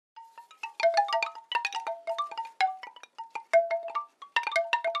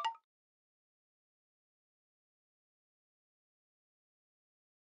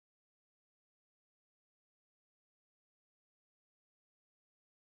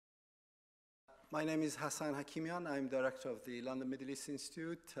My name is Hassan Hakimian. I'm director of the London Middle East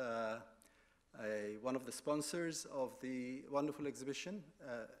Institute, one of the sponsors of the wonderful exhibition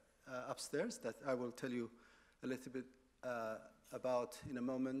upstairs that I will tell you a little bit about in a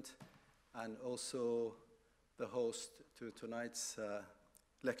moment, and also the host to tonight's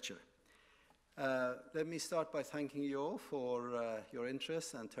lecture. Let me start by thanking you all for your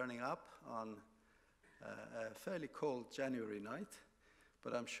interest and turning up on a fairly cold January night,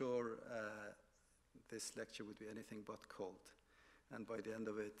 but I'm sure this lecture would be anything but cold. And by the end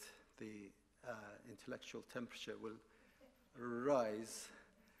of it, the intellectual temperature will rise,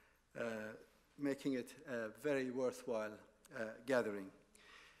 making it a very worthwhile gathering.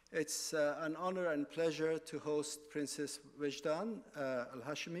 It's an honor and pleasure to host Princess Wijdan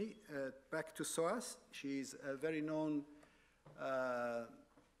Al-Hashemi back to SOAS. She's a very known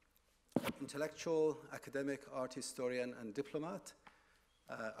intellectual, academic, art historian, and diplomat.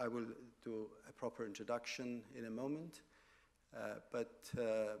 I will do a proper introduction in a moment, but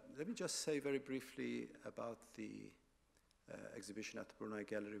let me just say very briefly about the exhibition at the Brunei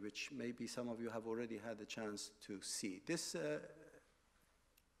Gallery, which maybe some of you have already had the chance to see. This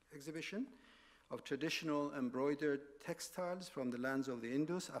exhibition of traditional embroidered textiles from the lands of the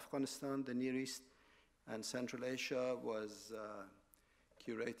Indus, Afghanistan, the Near East, and Central Asia was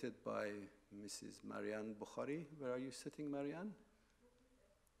curated by Mrs. Marianne Bukhari. Where are you sitting, Marianne?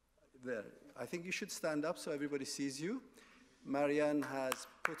 There. I think you should stand up so everybody sees you. Marianne has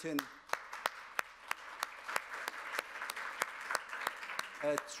put in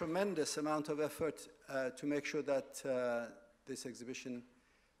a tremendous amount of effort to make sure that this exhibition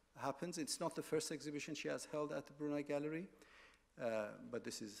happens. It's not the first exhibition she has held at the Brunei Gallery, but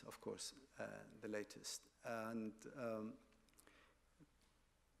this is, of course, the latest. And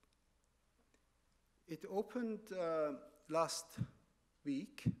it opened last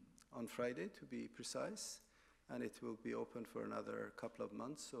week, on Friday, to be precise, and it will be open for another couple of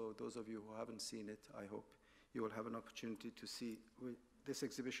months. So those of you who haven't seen it, I hope you will have an opportunity to see this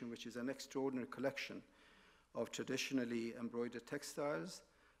exhibition, which is an extraordinary collection of traditionally embroidered textiles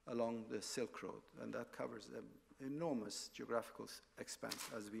along the Silk Road, and that covers an enormous geographical expanse,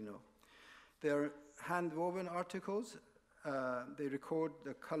 as we know. They're hand-woven articles. They record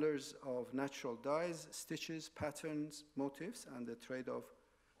the colors of natural dyes, stitches, patterns, motifs, and the trade of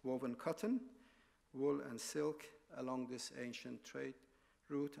woven cotton, wool, and silk along this ancient trade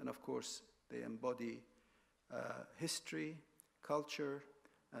route. And of course, they embody history, culture,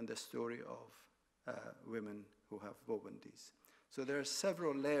 and the story of women who have woven these. So there are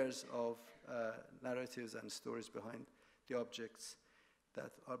several layers of narratives and stories behind the objects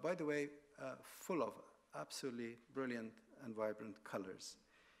that are, by the way, full of absolutely brilliant and vibrant colors.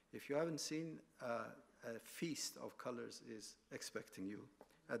 If you haven't seen, a feast of colors is expecting you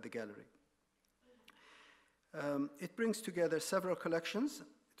at the gallery. It brings together several collections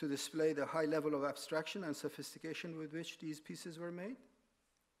to display the high level of abstraction and sophistication with which these pieces were made.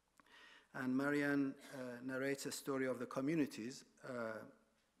 And Marianne narrates a story of the communities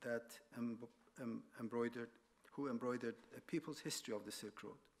that who embroidered a people's history of the Silk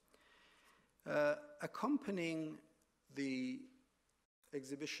Road. Accompanying the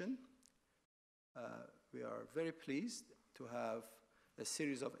exhibition, we are very pleased to have a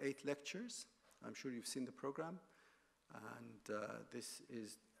series of 8 lectures. I'm sure you've seen the program. And this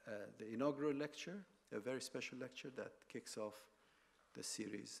is the inaugural lecture, a very special lecture that kicks off the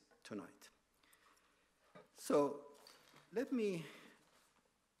series tonight. So let me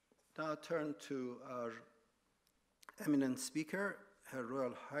now turn to our eminent speaker, Her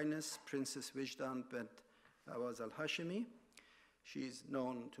Royal Highness Princess Wijdan bint Al-Hashemi. She's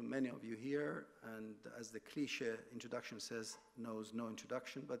known to many of you here, and as the cliche introduction says, knows no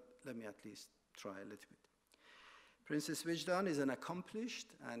introduction, but let me at least try a little bit. Princess Wijdan is an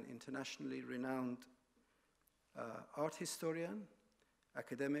accomplished and internationally renowned art historian,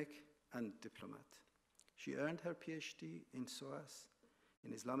 academic, and diplomat. She earned her PhD in SOAS,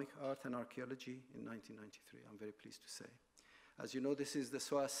 in Islamic Art and Archaeology in 1993, I'm very pleased to say. As you know, this is the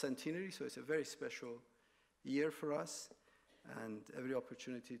SOAS centenary, so it's a very special year for us, and every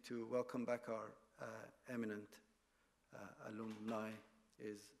opportunity to welcome back our eminent alumni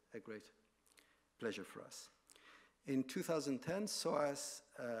is a great pleasure for us. In 2010, SOAS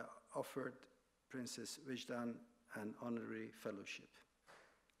offered Princess Wijdan an honorary fellowship.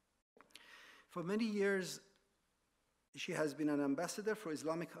 For many years, she has been an ambassador for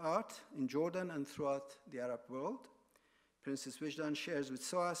Islamic art in Jordan and throughout the Arab world. Princess Wijdan shares with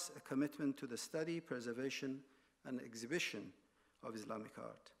SOAS a commitment to the study, preservation, and exhibition of Islamic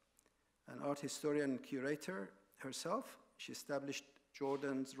art. An art historian and curator herself, she established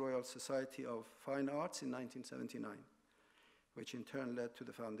Jordan's Royal Society of Fine Arts in 1979, which in turn led to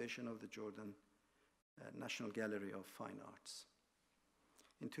the foundation of the Jordan National Gallery of Fine Arts.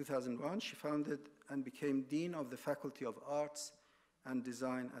 In 2001, she founded and became Dean of the Faculty of Arts and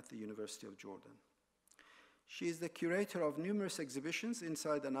Design at the University of Jordan. She is the curator of numerous exhibitions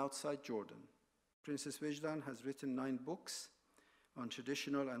inside and outside Jordan. Princess Wijdan has written 9 books on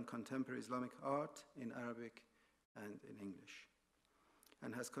traditional and contemporary Islamic art in Arabic and in English,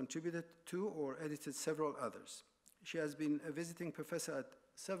 and has contributed to or edited several others. She has been a visiting professor at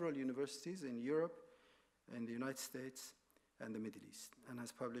several universities in Europe, in the United States, and the Middle East, and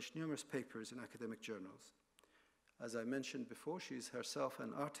has published numerous papers in academic journals. As I mentioned before, she is herself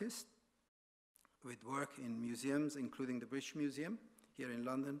an artist with work in museums, including the British Museum here in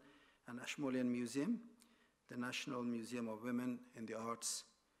London, and Ashmolean Museum, the National Museum of Women in the Arts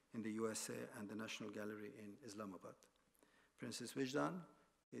in the USA, and the National Gallery in Islamabad. Princess Wijdan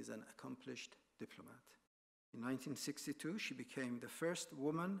is an accomplished diplomat. In 1962, she became the first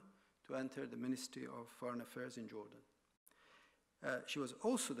woman to enter the Ministry of Foreign Affairs in Jordan. She was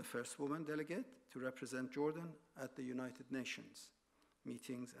also the first woman delegate to represent Jordan at the United Nations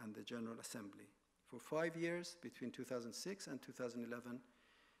meetings and the General Assembly. For 5 years, between 2006 and 2011,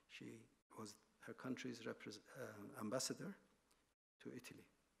 she was her country's ambassador to Italy.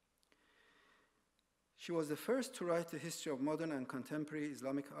 She was the first to write the history of modern and contemporary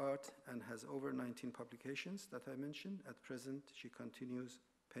Islamic art and has over 19 publications that I mentioned. At present, she continues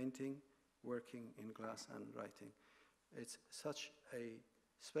painting, working in glass, and writing. It's such a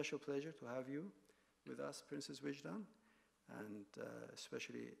special pleasure to have you with us, Princess Wijdan, and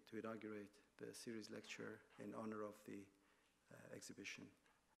especially to inaugurate the series lecture in honor of the exhibition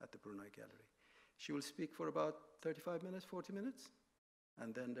at the Brunei Gallery. She will speak for about 35 minutes, 40 minutes,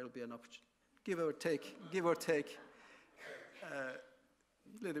 and then there'll be an opportunity, give or take a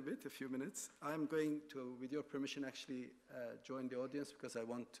little bit, a few minutes. I'm going to, with your permission, actually join the audience because I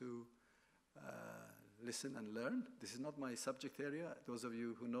want to listen and learn. This is not my subject area. Those of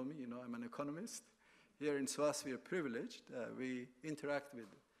you who know me, you know I'm an economist. Here in SOAS, we are privileged. We interact with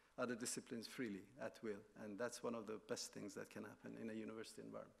other disciplines freely, at will, and that's one of the best things that can happen in a university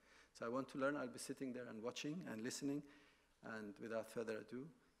environment. So I want to learn. I'll be sitting there and watching and listening, and without further ado,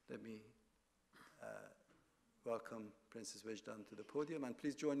 let me welcome Princess Wijdan to the podium, and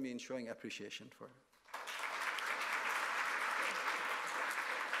please join me in showing appreciation for her.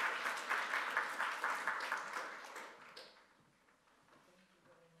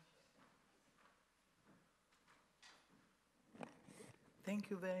 Thank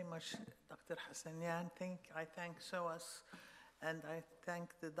you very much, Dr. Hassanian. I thank SOAS, and I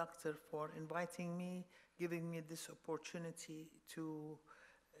thank the doctor for inviting me, giving me this opportunity to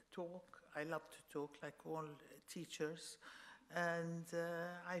talk. I love to talk like all teachers, and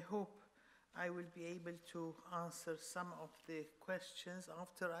I hope I will be able to answer some of the questions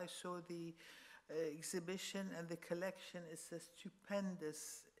after I saw the exhibition and the collection. It's a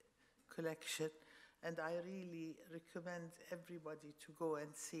stupendous collection, and I really recommend everybody to go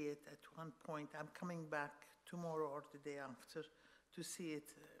and see it at one point. I'm coming back tomorrow or the day after to see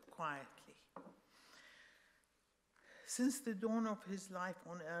it quietly. Since the dawn of his life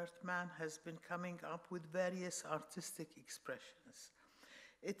on earth, man has been coming up with various artistic expressions.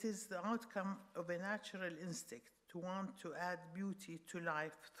 It is the outcome of a natural instinct to want to add beauty to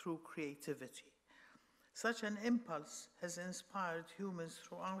life through creativity. Such an impulse has inspired humans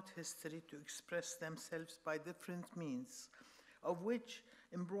throughout history to express themselves by different means, of which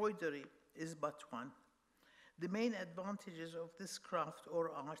embroidery is but one. The main advantages of this craft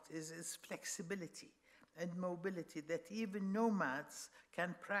or art is its flexibility and mobility, that even nomads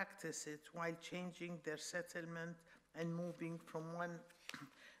can practice it while changing their settlement and moving from one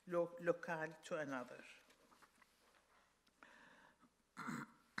locale to another.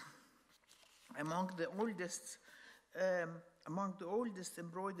 Among the oldest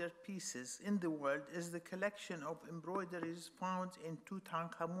embroidered pieces in the world is the collection of embroideries found in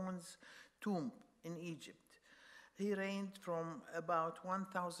Tutankhamun's tomb in Egypt. He reigned from about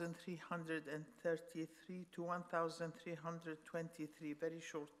 1333 to 1323, very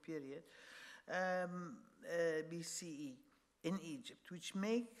short period, BCE in Egypt, which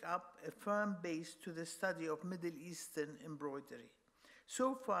make up a firm base to the study of Middle Eastern embroidery.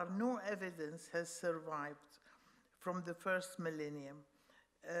 So far, no evidence has survived from the first millennium,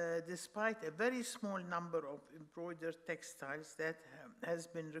 despite a very small number of embroidered textiles that has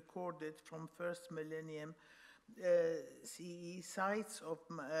been recorded from first millennium CE sites of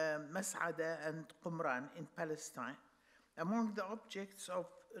Mas'ada and Qumran in Palestine. Among the objects of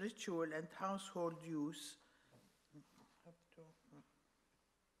ritual and household use,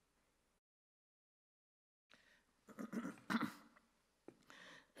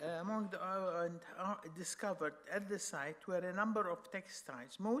 among the discovered at the site were a number of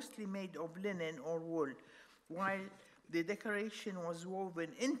textiles, mostly made of linen or wool, while the decoration was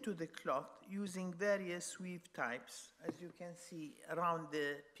woven into the cloth using various weave types, as you can see around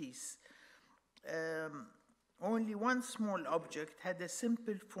the piece. Only one small object had a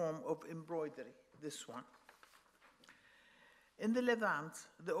simple form of embroidery, this one. In the Levant,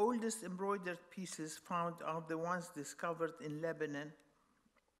 the oldest embroidered pieces found are the ones discovered in Lebanon,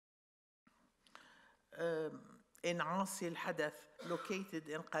 in Asi al-Hadath, located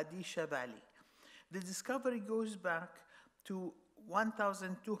in Qadisha Valley. The discovery goes back to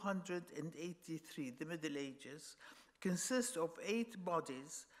 1283, the Middle Ages, consists of 8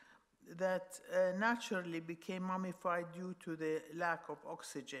 bodies that naturally became mummified due to the lack of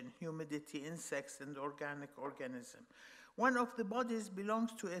oxygen, humidity, insects, and organic organism. One of the bodies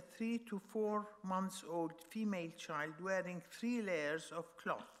belongs to a 3 to 4 months old female child wearing 3 layers of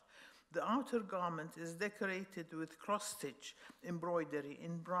cloth. The outer garment is decorated with cross-stitch embroidery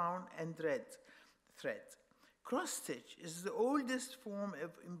in brown and red thread. Cross-stitch is the oldest form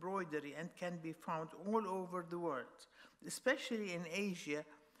of embroidery and can be found all over the world, especially in Asia,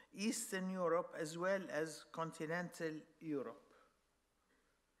 Eastern Europe, as well as continental Europe.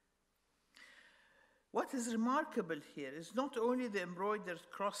 What is remarkable here is not only the embroidered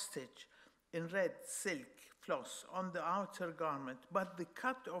cross-stitch in red silk floss on the outer garment, but the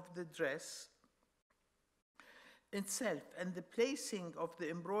cut of the dress itself and the placing of the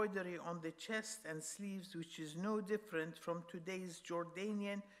embroidery on the chest and sleeves, which is no different from today's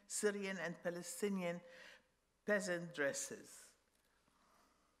Jordanian, Syrian, and Palestinian peasant dresses.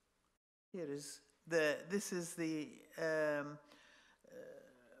 This is the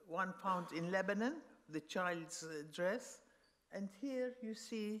one found in Lebanon, the child's dress, and here you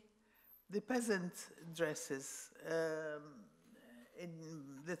see the peasant dresses in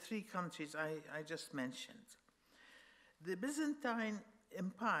the 3 countries I just mentioned. The Byzantine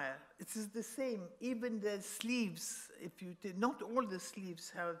Empire, it is the same, even the sleeves, not all the sleeves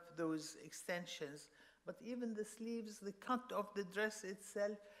have those extensions, but even the sleeves, the cut of the dress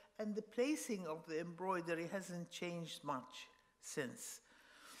itself, and the placing of the embroidery hasn't changed much since.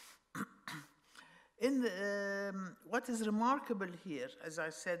 What is remarkable here, as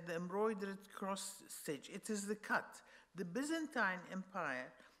I said, the embroidered cross-stitch, it is the cut. The Byzantine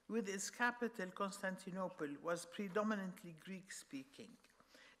Empire, with its capital Constantinople, was predominantly Greek-speaking.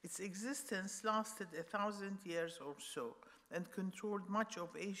 Its existence lasted 1,000 years or so and controlled much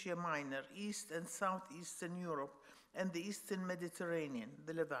of Asia Minor, East and Southeastern Europe, and the Eastern Mediterranean,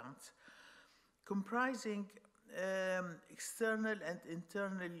 the Levant, comprising external and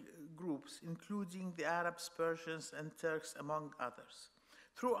internal groups, including the Arabs, Persians, and Turks, among others.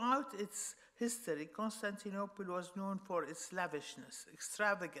 Throughout its history, Constantinople was known for its lavishness,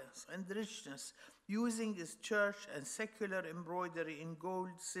 extravagance, and richness, using its church and secular embroidery in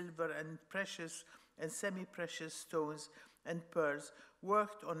gold, silver, and precious and semi-precious stones and pearls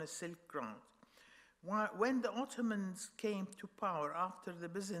worked on a silk ground. When the Ottomans came to power after the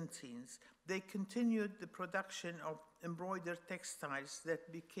Byzantines, they continued the production of embroidered textiles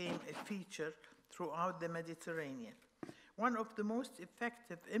that became a feature throughout the Mediterranean. One of the most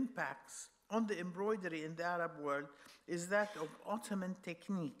effective impacts on the embroidery in the Arab world is that of Ottoman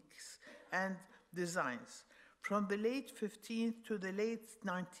techniques and designs. From the late 15th to the late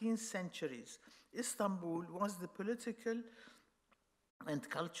 19th centuries, Istanbul was the political and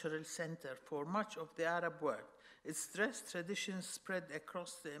cultural center for much of the Arab world. Its dress traditions spread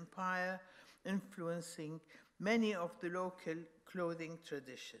across the empire, influencing many of the local clothing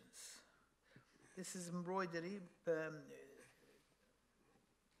traditions. This is embroidery,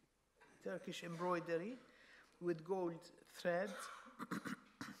 Turkish embroidery with gold thread,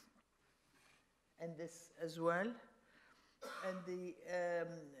 and this as well. And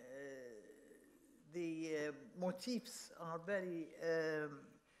the motifs are very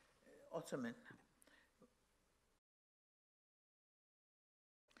Ottoman.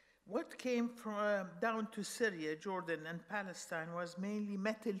 What came from down to Syria, Jordan, and Palestine was mainly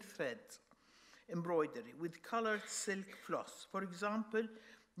metal thread embroidery with colored silk floss. For example,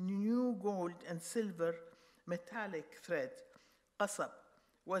 new gold and silver metallic thread, qasab,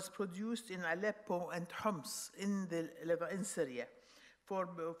 was produced in Aleppo and Homs in Syria for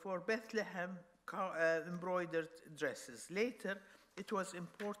Bethlehem embroidered dresses. Later, it was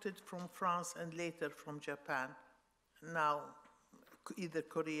imported from France and later from Japan. Now, either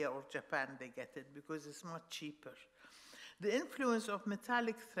Korea or Japan, they get it because it's much cheaper. The influence of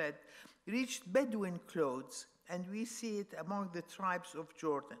metallic thread reached Bedouin clothes, and we see it among the tribes of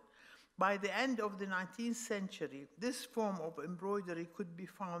Jordan. By the end of the 19th century, this form of embroidery could be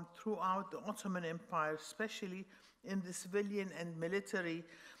found throughout the Ottoman Empire, especially in the civilian and military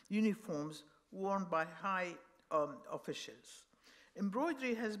uniforms worn by high officials.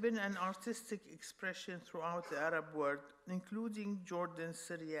 Embroidery has been an artistic expression throughout the Arab world, including Jordan,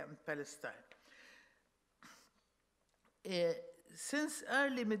 Syria, and Palestine. Since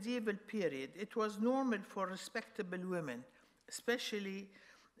early medieval period, it was normal for respectable women, especially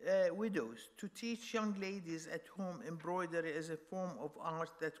widows, to teach young ladies at home embroidery as a form of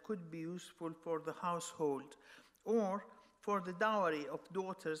art that could be useful for the household or for the dowry of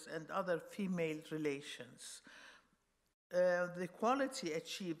daughters and other female relations. The quality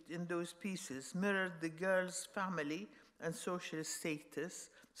achieved in those pieces mirrored the girl's family and social status,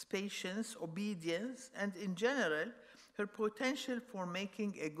 patience, obedience, and in general, her potential for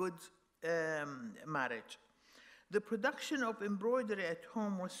making a good marriage. The production of embroidery at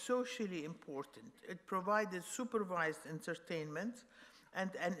home was socially important. It provided supervised entertainment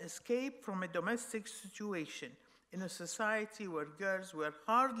and an escape from a domestic situation in a society where girls were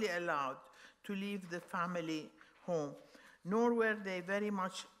hardly allowed to leave the family home, nor were they very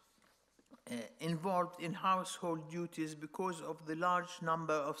much involved in household duties because of the large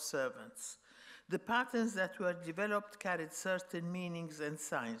number of servants. The patterns that were developed carried certain meanings and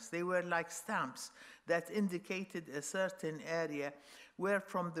signs. They were like stamps that indicated a certain area where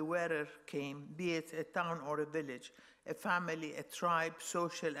from the wearer came, be it a town or a village, a family, a tribe,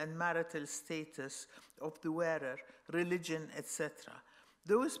 social and marital status of the wearer, religion, etc.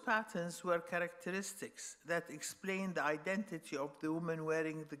 Those patterns were characteristics that explained the identity of the woman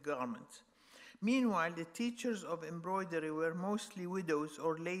wearing the garment. Meanwhile, the teachers of embroidery were mostly widows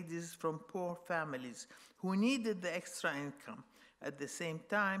or ladies from poor families who needed the extra income. At the same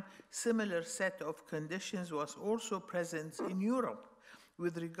time, similar set of conditions was also present in Europe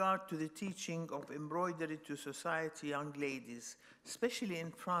with regard to the teaching of embroidery to society young ladies, especially in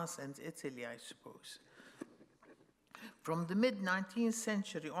France and Italy, I suppose. From the mid-19th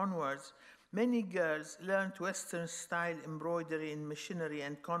century onwards, many girls learned Western-style embroidery in missionary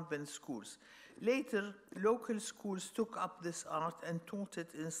and convent schools. Later, local schools took up this art and taught it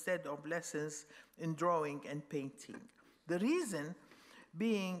instead of lessons in drawing and painting. The reason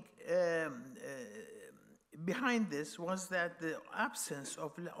being behind this was that the absence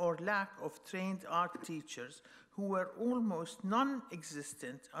of or lack of trained art teachers who were almost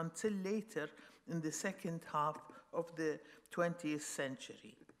non-existent until later in the second half of the 20th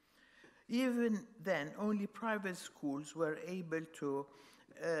century. Even then, only private schools were able to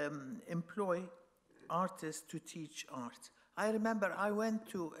employ artists to teach art. I remember I went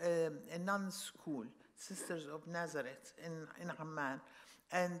to a nun school, Sisters of Nazareth in Amman,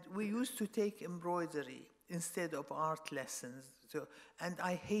 and we used to take embroidery instead of art lessons. And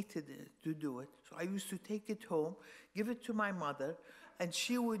I hated to do it. So I used to take it home, give it to my mother, and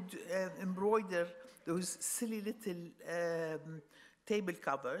she would embroider those silly little table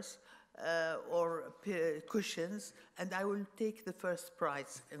covers or cushions, and I will take the first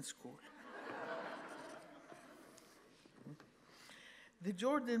prize in school. In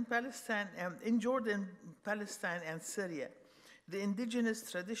Jordan, Palestine, and Syria, the indigenous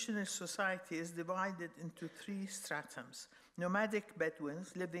traditional society is divided into three stratums: nomadic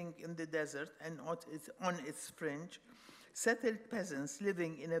Bedouins living in the desert and on its fringe, settled peasants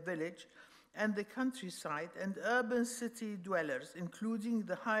living in a village and the countryside, and urban city dwellers, including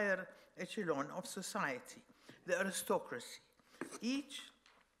the higher echelon of society, the aristocracy. Each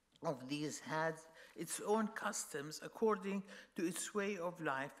of these had its own customs according to its way of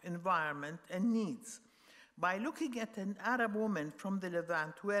life, environment, and needs. By looking at an Arab woman from the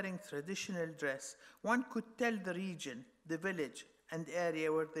Levant wearing traditional dress, one could tell the region, the village, and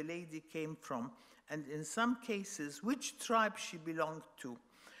area where the lady came from, and in some cases, which tribe she belonged to,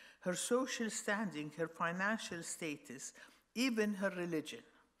 her social standing, her financial status, even her religion.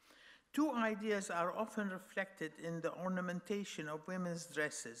 Two ideas are often reflected in the ornamentation of women's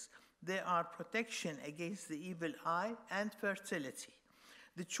dresses. They are protection against the evil eye and fertility.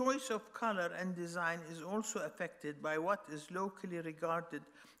 The choice of color and design is also affected by what is locally regarded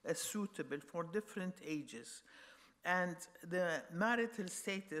as suitable for different ages and the marital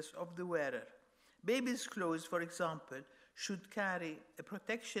status of the wearer. Baby's clothes, for example, should carry a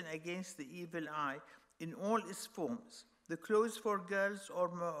protection against the evil eye in all its forms. The clothes for girls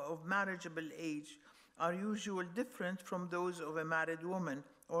of marriageable age are usually different from those of a married woman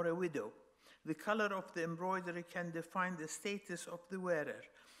or a widow. The color of the embroidery can define the status of the wearer.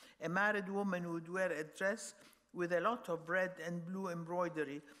 A married woman would wear a dress with a lot of red and blue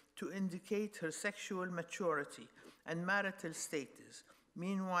embroidery to indicate her sexual maturity and marital status.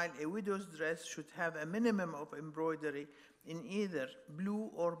 Meanwhile, a widow's dress should have a minimum of embroidery in either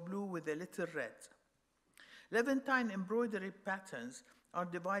blue or blue with a little red. Levantine embroidery patterns are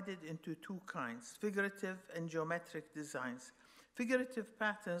divided into two kinds, figurative and geometric designs. Figurative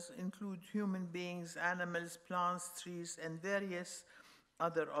patterns include human beings, animals, plants, trees, and various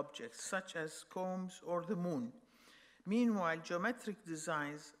other objects, such as combs or the moon. Meanwhile, geometric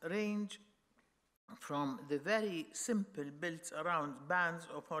designs range from the very simple built around bands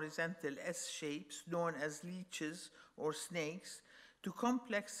of horizontal S shapes known as leeches or snakes to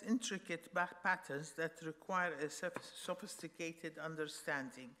complex, intricate patterns that require a sophisticated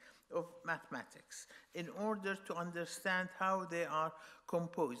understanding of mathematics in order to understand how they are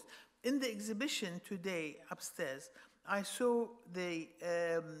composed. In the exhibition today upstairs, I saw the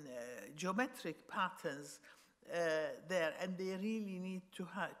geometric patterns there, and they really need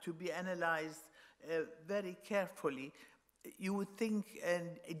to be analyzed very carefully. You would think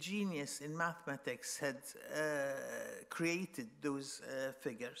a genius in mathematics had created those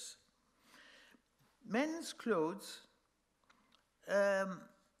figures. Men's clothes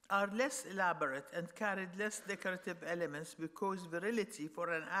are less elaborate and carried less decorative elements because virility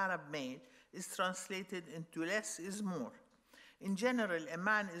for an Arab male is translated into less is more. In general, a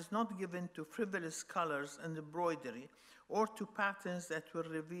man is not given to frivolous colors and embroidery or to patterns that will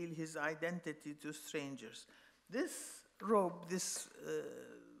reveal his identity to strangers. This robe, this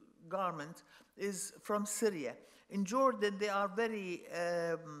garment, is from Syria. In Jordan, they are very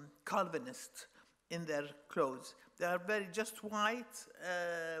Calvinist in their clothes. They are very just white,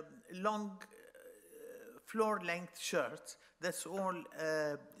 long floor-length shirts. That's all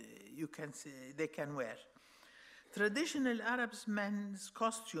you can see they can wear. Traditional Arab men's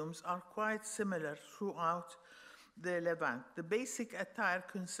costumes are quite similar throughout the Levant. The basic attire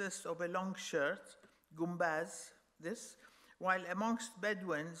consists of a long shirt, gumbaz, while amongst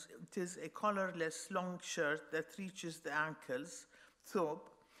Bedouins it is a collarless long shirt that reaches the ankles, thob,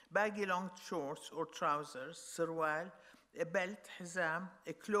 baggy long shorts or trousers, sarwal, a belt, hizam,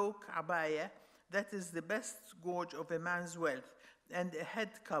 a cloak, abaya, that is the best gauge of a man's wealth, and a head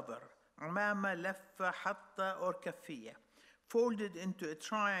cover, amama, laffa, hatta, or kafiyya, folded into a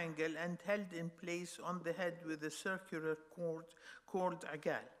triangle and held in place on the head with a circular cord called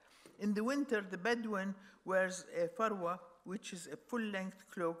agal. In the winter, the Bedouin wears a farwa, which is a full-length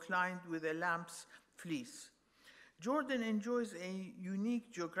cloak lined with a lamb's fleece. Jordan enjoys a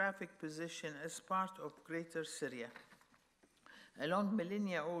unique geographic position as part of Greater Syria, along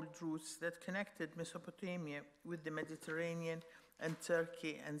millennia-old routes that connected Mesopotamia with the Mediterranean and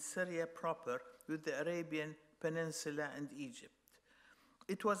Turkey and Syria proper with the Arabian Peninsula and Egypt.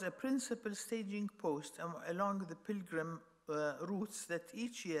 It was a principal staging post along the pilgrim routes that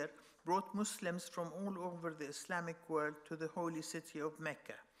each year brought Muslims from all over the Islamic world to the holy city of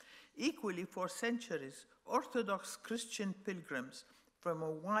Mecca. Equally, for centuries, Orthodox Christian pilgrims from a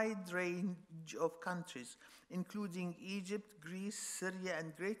wide range of countries, including Egypt, Greece, Syria,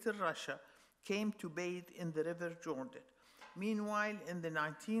 and Greater Russia, came to bathe in the River Jordan. Meanwhile, in the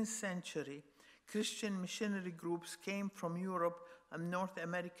 19th century, Christian missionary groups came from Europe and North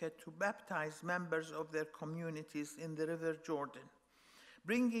America to baptize members of their communities in the River Jordan,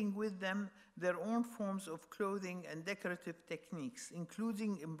 bringing with them their own forms of clothing and decorative techniques,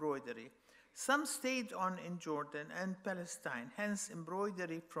 including embroidery. Some stayed on in Jordan and Palestine, hence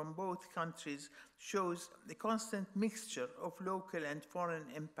embroidery from both countries shows the constant mixture of local and foreign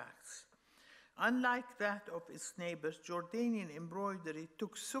impacts. Unlike that of its neighbors, Jordanian embroidery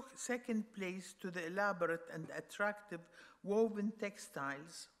took second place to the elaborate and attractive woven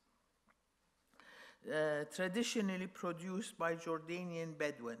textiles traditionally produced by Jordanian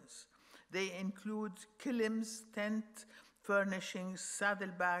Bedouins. They include kilims, tent furnishings,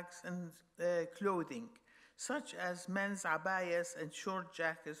 saddlebags, and clothing, such as men's abayas and short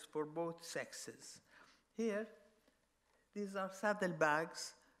jackets for both sexes. Here, these are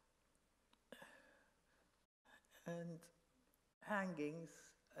saddlebags and hangings,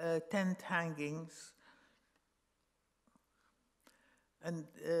 tent hangings, and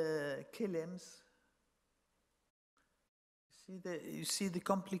kilims. You see the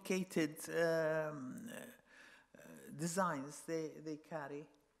complicated designs they carry.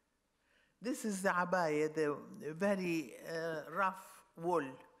 This is the abaya, the very rough wool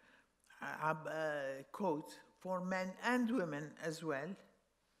coat for men and women as well.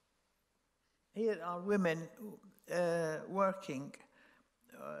 Here are women working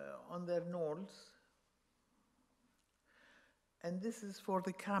on their knolls. And this is for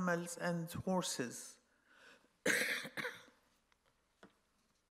the camels and horses.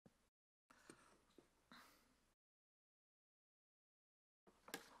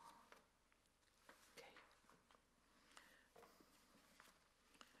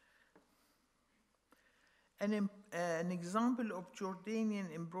 An example of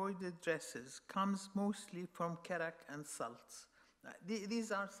Jordanian embroidered dresses comes mostly from karak and salts.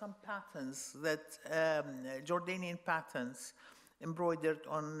 These are some patterns that, Jordanian patterns embroidered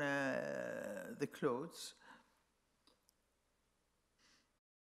on the clothes.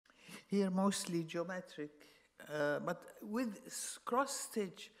 Here mostly geometric, but with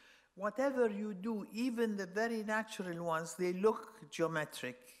cross-stitch, whatever you do, even the very natural ones, they look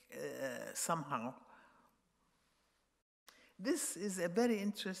geometric somehow. This is a very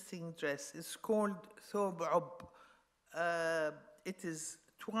interesting dress. It's called thob ob. It is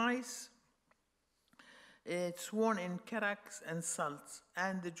twice. It's worn in Karaks and Salts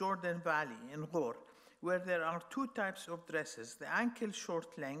and the Jordan Valley in Ghor, where there are two types of dresses, the ankle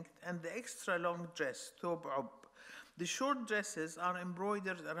short length and the extra long dress, thob ob. The short dresses are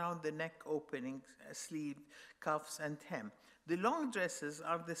embroidered around the neck openings, sleeve, cuffs, and hem. The long dresses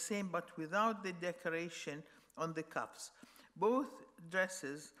are the same but without the decoration on the cuffs. Both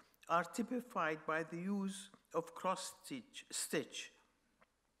dresses are typified by the use of cross-stitch.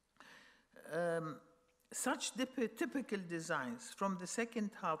 Such typical designs from the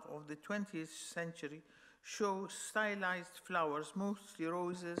second half of the 20th century show stylized flowers, mostly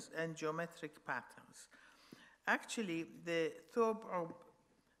roses, and geometric patterns. Actually, the thob ob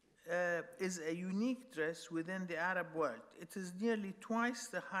is a unique dress within the Arab world. It is nearly twice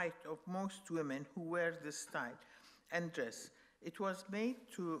the height of most women who wear this style and dress. It was made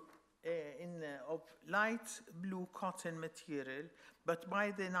of light blue cotton material, but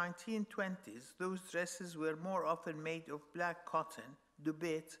by the 1920s, those dresses were more often made of black cotton,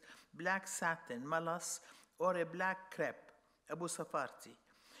 duvet, black satin, malas, or a black crepe, Abu Safarti.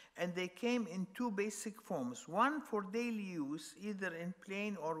 And they came in two basic forms, one for daily use, either in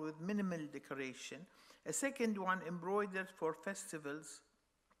plain or with minimal decoration, a second one embroidered for festivals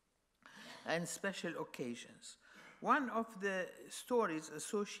and special occasions. One of the stories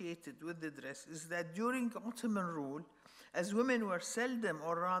associated with the dress is that during Ottoman rule, as women were seldom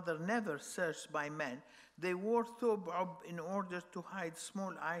or rather never searched by men, they wore thob ob in order to hide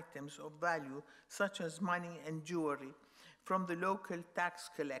small items of value, such as money and jewelry, from the local tax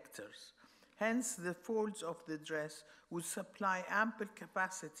collectors. Hence, the folds of the dress would supply ample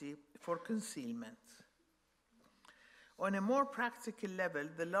capacity for concealment. On a more practical level,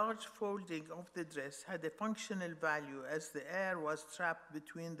 the large folding of the dress had a functional value as the air was trapped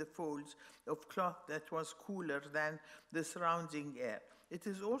between the folds of cloth that was cooler than the surrounding air. It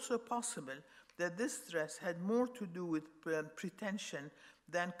is also possible that this dress had more to do with pretension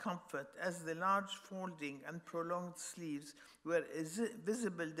than comfort, as the large folding and prolonged sleeves were a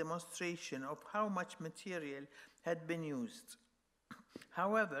visible demonstration of how much material had been used.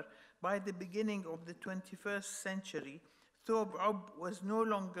 However, by the beginning of the 21st century, thob ob was no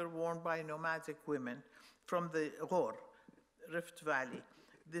longer worn by nomadic women from the Ghor, Rift Valley,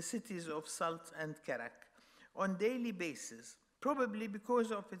 the cities of Salt and Karak, on daily basis, probably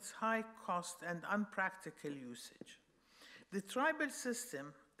because of its high cost and unpractical usage. The tribal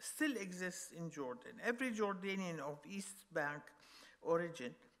system still exists in Jordan. Every Jordanian of East Bank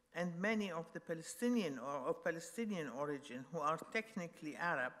origin and many of the Palestinian origin who are technically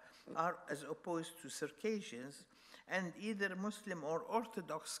Arab are, as opposed to Circassians, and either Muslim or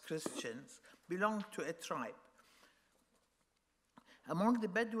Orthodox Christians, belong to a tribe. Among the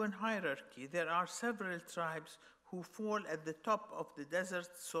Bedouin hierarchy, there are several tribes who fall at the top of the desert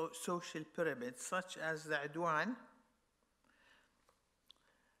social pyramid, such as the Adwan,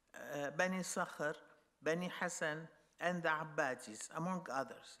 Bani Sakhar, Bani Hassan, and the Abbadis, among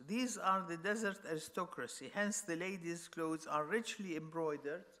others. These are the desert aristocracy, hence the ladies' clothes are richly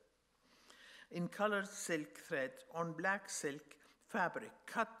embroidered in colored silk thread on black silk fabric,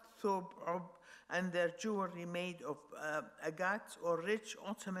 cut thob ob, and their jewelry made of agate or rich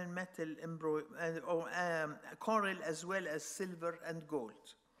Ottoman metal coral, as well as silver and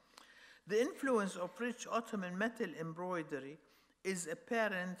gold. The influence of rich Ottoman metal embroidery is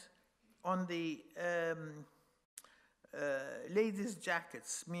apparent on the ladies'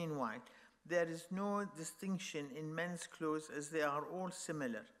 jackets. Meanwhile, there is no distinction in men's clothes, as they are all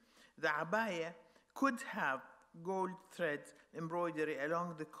similar. The abaya could have gold thread embroidery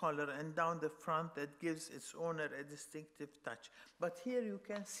along the collar and down the front that gives its owner a distinctive touch. But here you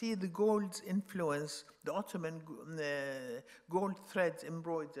can see the gold's influence, the Ottoman gold thread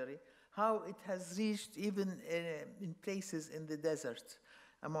embroidery, how it has reached even in places in the desert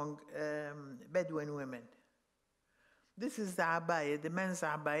among Bedouin women. This is the abaya, the men's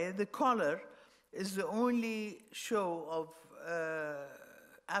abaya. The collar is the only show of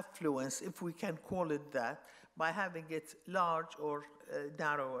affluence, if we can call it that, by having it large or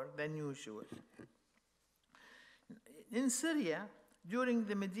narrower than usual. In Syria, during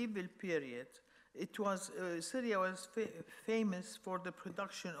the medieval period, Syria was famous for the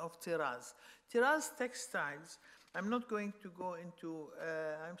production of tiraz. Tiraz textiles, I'm not going to go into,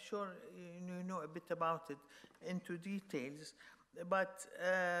 I'm sure you know a bit about it, into details, but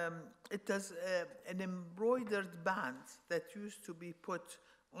it was an embroidered band that used to be put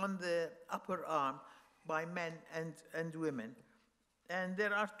on the upper arm by men and women. And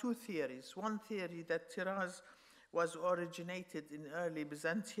there are two theories. One theory that tiraz was originated in early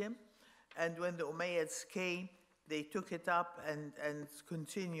Byzantium, and when the Umayyads came, they took it up and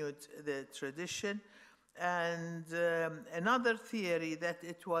continued the tradition. And another theory that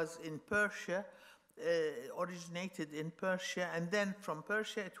it was in Persia, originated in Persia, and then from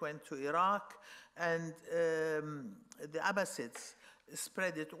Persia it went to Iraq, and the Abbasids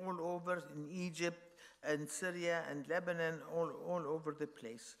spread it all over in Egypt and Syria and Lebanon, all over the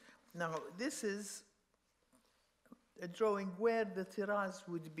place. Now, this is a drawing where the tiraz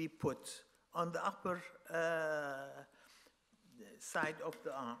would be put on the upper side of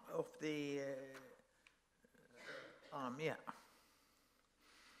the arm, yeah.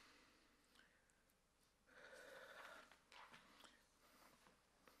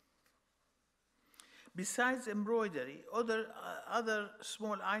 Besides embroidery, other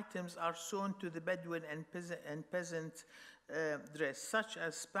small items are sewn to the Bedouin and peasant dress, such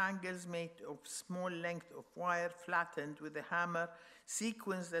as spangles made of small length of wire flattened with a hammer,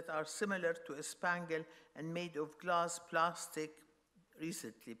 sequins that are similar to a spangle and made of glass, plastic,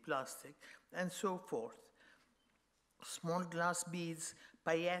 recently plastic, and so forth. Small glass beads,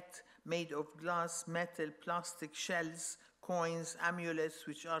 paillettes made of glass, metal, plastic shells, coins, amulets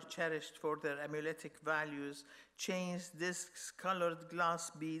which are cherished for their amuletic values, chains, discs, colored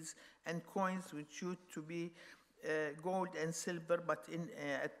glass beads, and coins which used to be gold and silver, but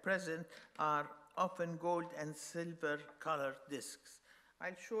at present are often gold and silver colored discs.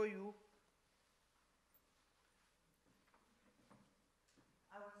 I'll show you.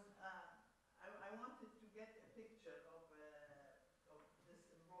 I wanted to get a picture of this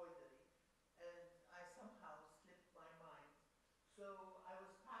embroidery, and I somehow slipped my mind. So I was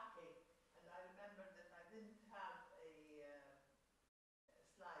packing, and I remembered that I didn't have a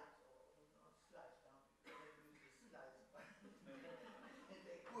slide, or not slide now, because I use the slides, but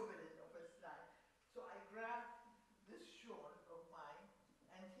the equivalent of a slide. So I grabbed this shawl of mine,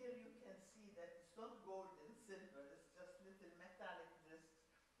 and here you can see that it's not gold and silver, it's just little metallic discs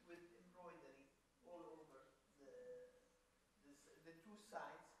with embroidery all over the two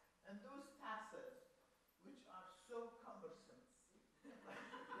sides, and those tassels, which are so cumbersome. You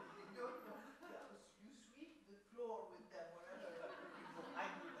don't know. You sweep the floor with them wherever you go. I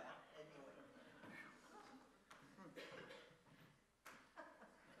do that anyway.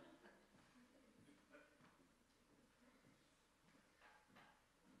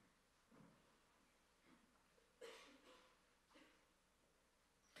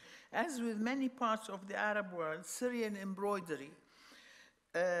 As with many parts of the Arab world, Syrian embroidery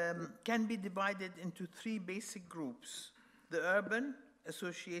can be divided into three basic groups. The urban,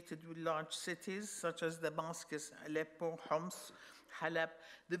 associated with large cities such as Damascus, Aleppo, Homs, Halab,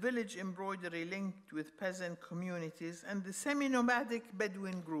 the village embroidery linked with peasant communities, and the semi-nomadic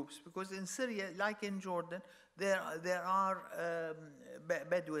Bedouin groups, because in Syria, like in Jordan, there are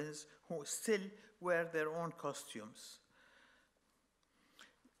Bedouins who still wear their own costumes.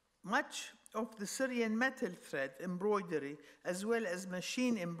 Much of the Syrian metal thread embroidery, as well as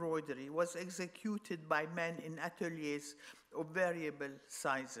machine embroidery, was executed by men in ateliers of variable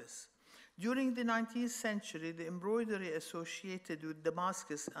sizes. During the 19th century, the embroidery associated with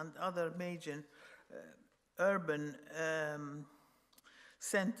Damascus and other major urban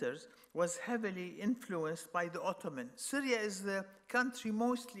centers was heavily influenced by the Ottoman. Syria is the country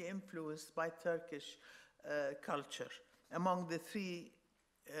mostly influenced by Turkish culture among the three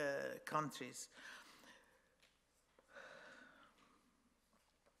countries.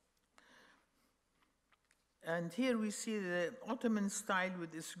 And here we see the Ottoman style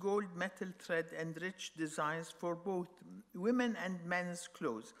with its gold metal thread and rich designs for both women and men's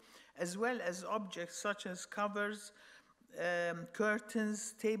clothes, as well as objects such as covers,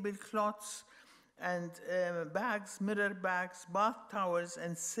 curtains, tablecloths, and bags, mirror bags, bath towels,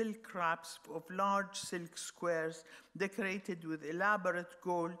 and silk wraps of large silk squares decorated with elaborate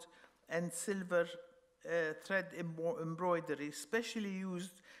gold and silver thread embroidery, specially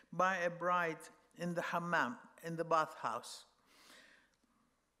used by a bride in the hammam, in the bathhouse.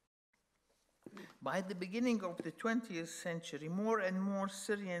 By the beginning of the 20th century, more and more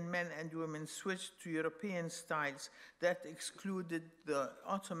Syrian men and women switched to European styles that excluded the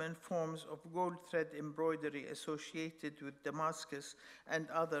Ottoman forms of gold thread embroidery associated with Damascus and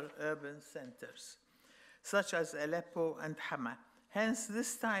other urban centers, such as Aleppo and Hama. Hence,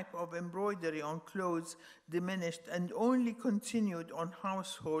 this type of embroidery on clothes diminished and only continued on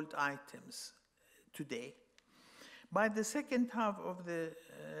household items today. By the second half of the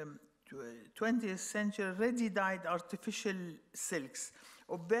 20th century, ready-dyed artificial silks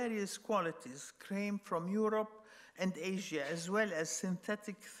of various qualities came from Europe and Asia, as well as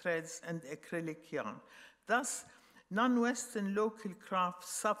synthetic threads and acrylic yarn. Thus, non-Western local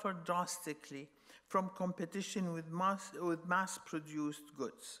crafts suffered drastically from competition with mass-produced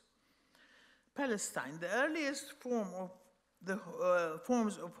goods. Palestine, the earliest forms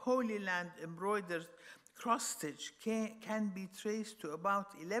of Holy Land embroidered cross-stitch can be traced to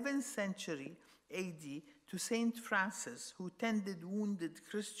about 11th century AD to Saint Francis, who tended wounded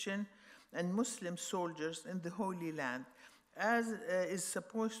Christian and Muslim soldiers in the Holy Land, as is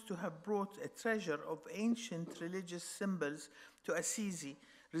supposed to have brought a treasure of ancient religious symbols to Assisi,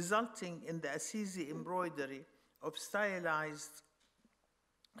 resulting in the Assisi embroidery of stylized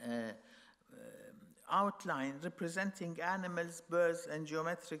outline representing animals, birds, and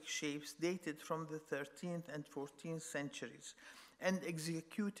geometric shapes dated from the 13th and 14th centuries and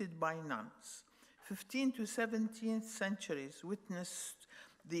executed by nuns. 15th to 17th centuries witnessed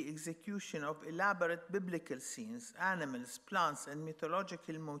the execution of elaborate biblical scenes, animals, plants, and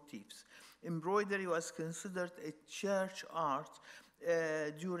mythological motifs. Embroidery was considered a church art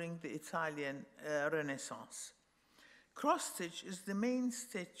during the Italian Renaissance. Cross-stitch is the main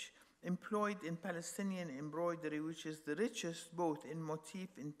stitch employed in Palestinian embroidery, which is the richest both in motif,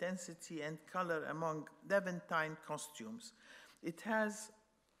 intensity, and color among Levantine costumes. It has,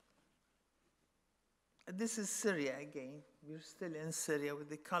 this is Syria again. We're still in Syria with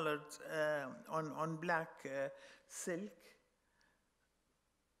the colored on black silk.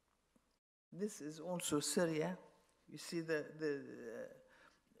 This is also Syria. You see the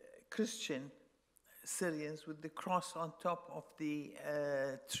Christian Syrians with the cross on top of the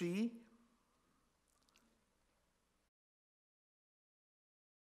tree.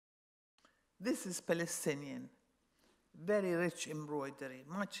 This is Palestinian, very rich embroidery,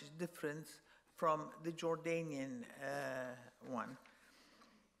 much different from the Jordanian one,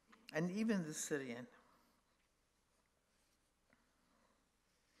 and even the Syrian.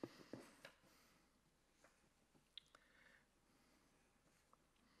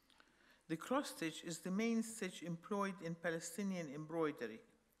 The cross-stitch is the main stitch employed in Palestinian embroidery.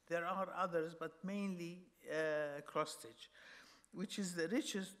 There are others, but mainly cross-stitch, which is the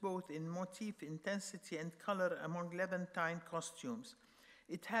richest both in motif, intensity, and color among Levantine costumes.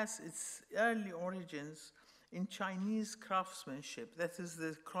 It has its early origins in Chinese craftsmanship, that is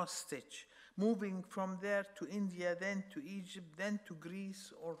the cross-stitch, moving from there to India, then to Egypt, then to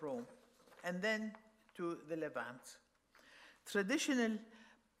Greece or Rome, and then to the Levant. Traditional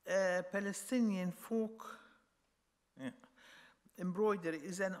Palestinian folk embroidery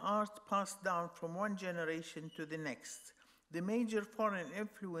is an art passed down from one generation to the next. The major foreign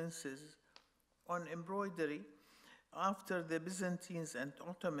influences on embroidery after the Byzantines and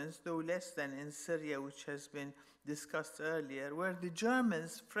Ottomans, though less than in Syria, which has been discussed earlier, were the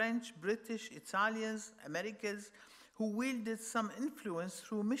Germans, French, British, Italians, Americans, who wielded some influence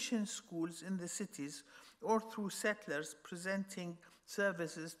through mission schools in the cities or through settlers presenting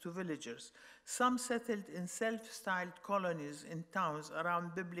services to villagers. Some settled in self-styled colonies in towns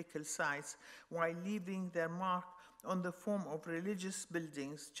around biblical sites while leaving their mark on the form of religious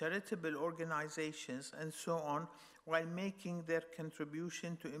buildings, charitable organizations, and so on, while making their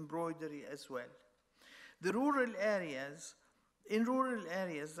contribution to embroidery as well. In rural areas,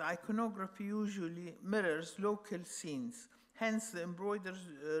 the iconography usually mirrors local scenes. Hence, the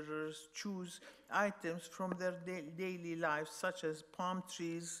embroiderers choose items from their daily lives, such as palm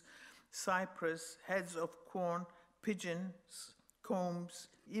trees, cypress, heads of corn, pigeons, combs,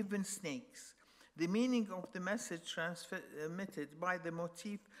 even snakes. The meaning of the message transmitted by the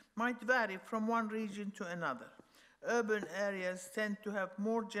motif might vary from one region to another. Urban areas tend to have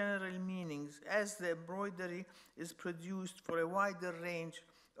more general meanings, as the embroidery is produced for a wider range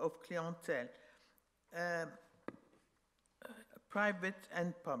of clientele, private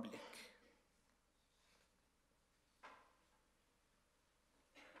and public.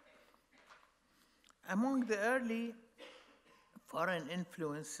 Among the early foreign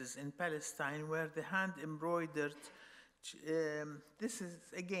influences in Palestine were the hand-embroidered, this is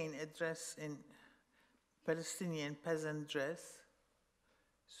again a dress in Palestinian peasant dress,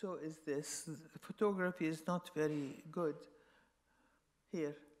 So is this. The photography is not very good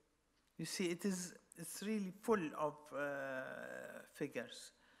here. You see, it's really full of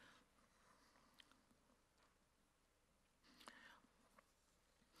figures.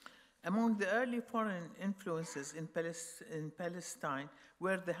 Among the early foreign influences in Palestine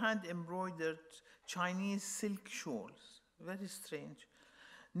were the hand-embroidered Chinese silk shawls, very strange,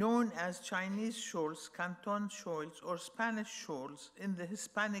 known as Chinese shawls, Canton shawls, or Spanish shawls in the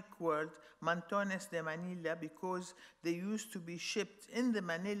Hispanic world, mantones de Manila, because they used to be shipped in the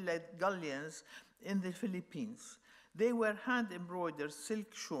Manila galleons in the Philippines. They were hand-embroidered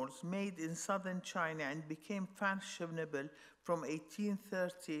silk shawls made in southern China and became fashionable from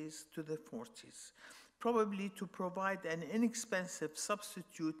 1830s to the 40s, probably to provide an inexpensive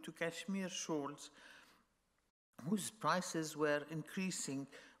substitute to cashmere shawls whose prices were increasing,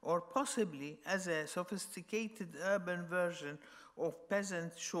 or possibly as a sophisticated urban version of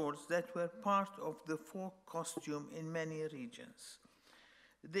peasant shawls that were part of the folk costume in many regions.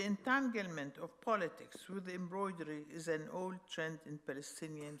 The entanglement of politics with embroidery is an old trend in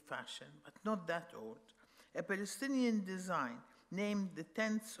Palestinian fashion, but not that old. A Palestinian design named the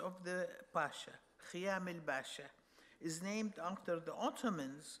Tents of the Pasha, Khiyam al-Basha, is named after the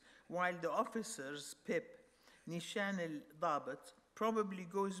Ottomans, while the officer's pip, Nishan al-Dabat, probably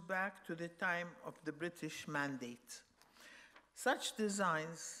goes back to the time of the British Mandate. Such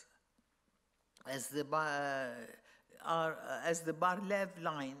designs as the Bar-Lev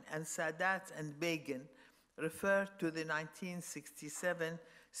line and Sadat and Begin refer to the 1967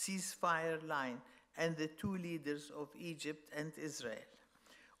 ceasefire line and the two leaders of Egypt and Israel.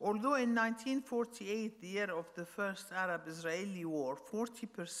 Although in 1948, the year of the first Arab-Israeli war,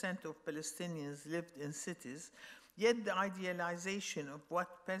 40% of Palestinians lived in cities, yet the idealization of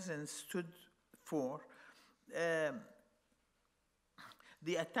what peasants stood for,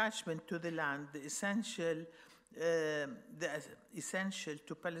 the attachment to the land, the essential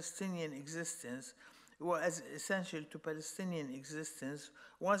to Palestinian existence,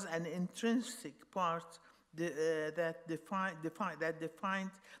 was an intrinsic part that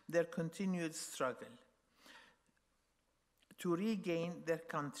defined their continued struggle to regain their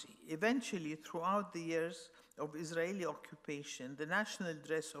country. Eventually, throughout the years of Israeli occupation, the national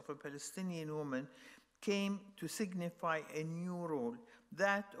dress of a Palestinian woman came to signify a new role,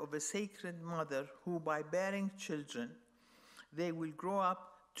 that of a sacred mother who, by bearing children, they will grow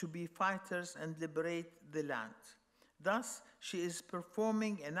up to be fighters and liberate the land. Thus, she is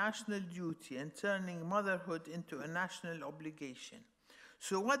performing a national duty and turning motherhood into a national obligation.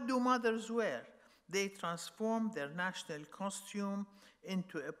 So what do mothers wear? They transform their national costume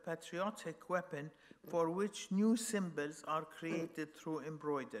into a patriotic weapon for which new symbols are created through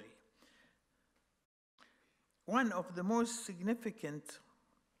embroidery. One of the most significant,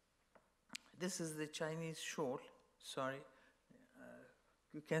 this is the Chinese shawl, sorry.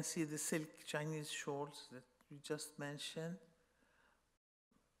 You can see the silk Chinese shawls that we just mentioned.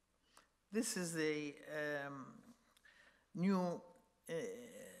 This is the new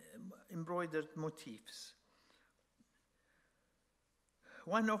embroidered motifs.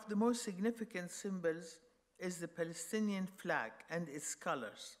 One of the most significant symbols is the Palestinian flag and its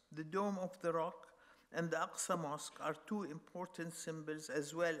colors. The Dome of the Rock and the Aqsa Mosque are two important symbols,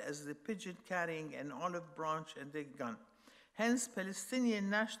 as well as the pigeon carrying an olive branch and a gun. Hence, Palestinian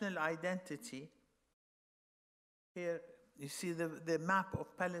national identity. Here you see the map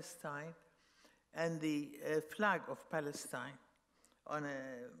of Palestine and the flag of Palestine on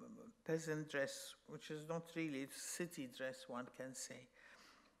a peasant dress, which is not really a city dress, one can say.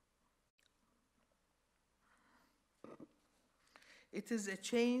 It is a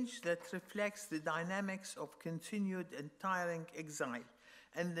change that reflects the dynamics of continued and tiring exile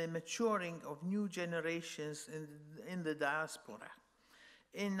and the maturing of new generations in the diaspora.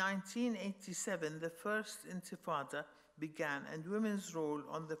 In 1987, the first Intifada began, and women's role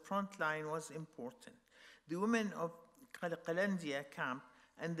on the front line was important. The women of Qalandia camp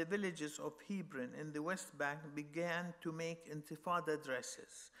and the villages of Hebron in the West Bank began to make Intifada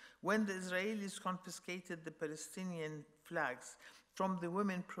dresses. When the Israelis confiscated the Palestinian flags from the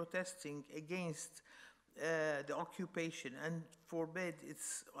women protesting against the occupation and forbade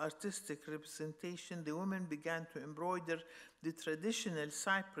its artistic representation, the women began to embroider the traditional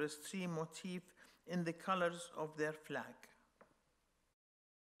cypress tree motif in the colors of their flag.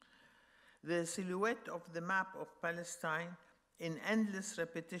 The silhouette of the map of Palestine in endless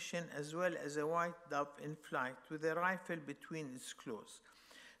repetition, as well as a white dove in flight with a rifle between its claws.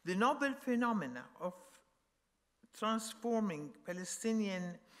 The novel phenomena of transforming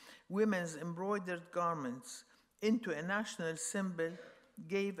Palestinian women's embroidered garments into a national symbol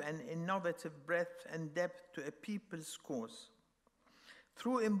gave an innovative breadth and depth to a people's cause.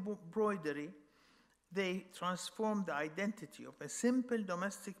 Through embroidery, they transformed the identity of a simple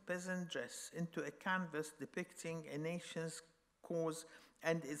domestic peasant dress into a canvas depicting a nation's cause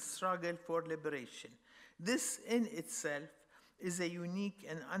and its struggle for liberation. This in itself is a unique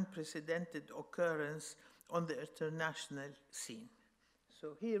and unprecedented occurrence on the international scene.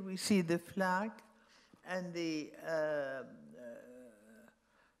 So here we see the flag and the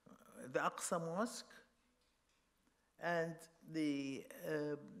Aqsa Mosque and the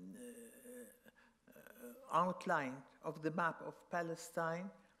outline of the map of Palestine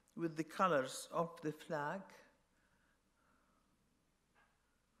with the colors of the flag.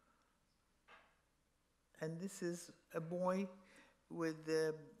 And this is a boy with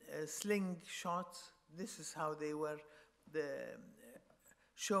a slingshot. This is how they were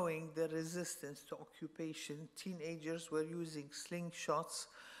showing the resistance to occupation. Teenagers were using slingshots,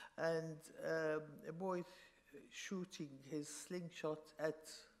 and a boy shooting his slingshot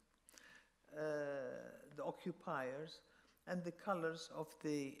at the occupiers, and the colors of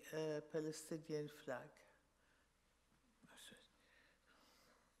the Palestinian flag.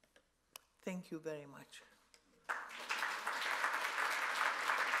 Thank you very much.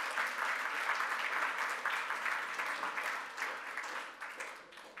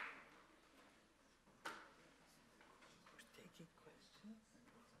 Taking questions.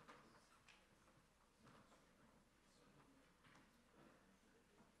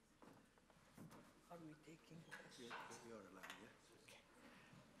 Are we taking questions? You're allowed, yeah.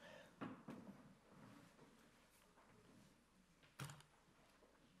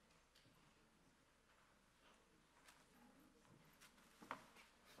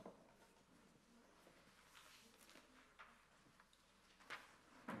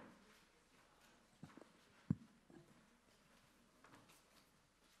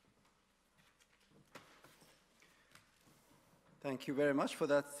 Thank you very much for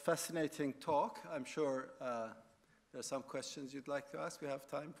that fascinating talk. I'm sure there are some questions you'd like to ask. We have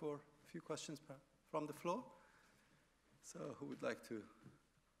time for a few questions from the floor. So who would like to? Is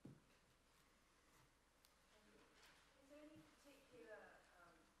there any particular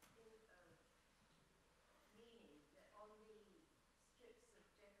meaning that on the strips of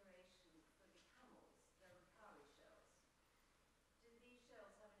decoration for the camels, there were cowrie shells? Do these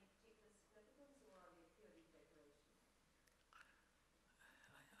shells have any particular significance, or are they purely decoration?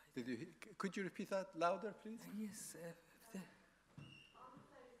 Could you repeat that louder, please? Yes. On the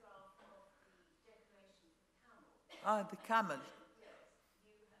photograph of the decoration for the camel. The camel. Yes,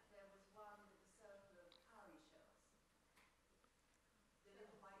 there was one with a circle of cowrie shells. The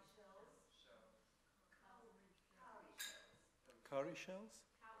little white shells. Cowrie shells. Cowrie shells?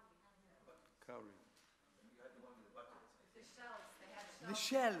 Cowrie. The shells, they had The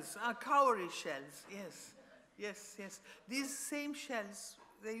shells, cowrie shells, yes. Yes, yes. These same shells,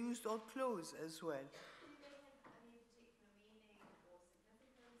 they used on clothes as well. Do they have any particular meaning or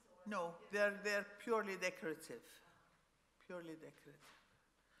significance? Or No, they're purely decorative. Purely decorative.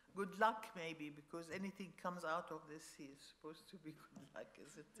 Good luck, maybe, because anything comes out of the sea is supposed to be good luck,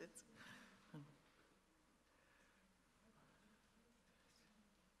 isn't it?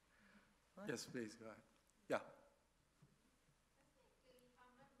 Yes, please, go ahead. Yeah.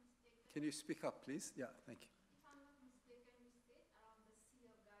 Can you speak up, please? Yeah, thank you. if I'm not mistaken, you said around the Sea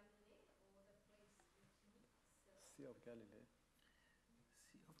of Galilee or the place which meets Sea of Galilee.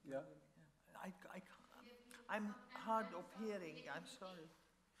 Sea of Yeah. Galilee. I can't. I'm hard of hearing. I'm sorry.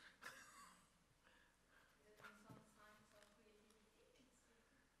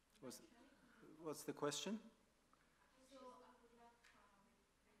 What's the question? So I would like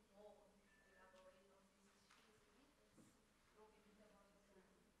more elaborate on these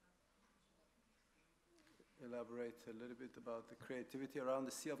issues. Elaborate a little bit about the creativity around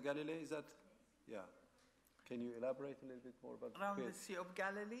the Sea of Galilee, is that? Yeah. Can you elaborate a little bit more about Around the Sea of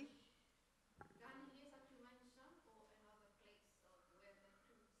Galilee? Galilee that you mentioned, or another place where the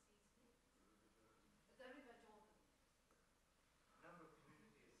two seas meet? The River Jordan.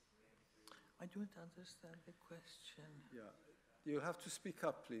 I don't understand the question. Yeah. You have to speak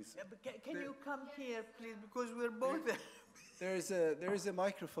up, please. Yeah, but can you come here, please, because we're both there. There is a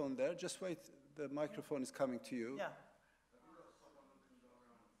microphone there. Just wait. The microphone is coming to you. Yeah.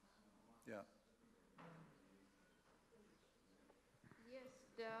 Yeah. Yes,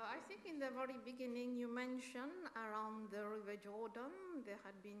 I think in the very beginning you mentioned around the River Jordan there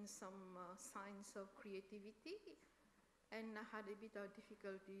had been some signs of creativity, and I had a bit of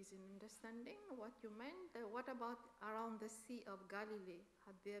difficulties in understanding what you meant. What about around the Sea of Galilee?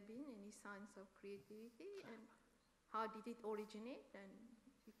 Had there been any signs of creativity, and how did it originate? And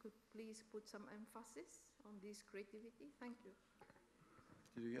you could please put some emphasis on this creativity. Thank you.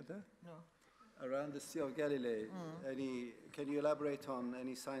 Did you get that? No. Around the Sea of Galilee, can you elaborate on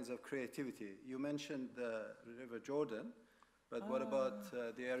any signs of creativity? You mentioned the River Jordan, but what about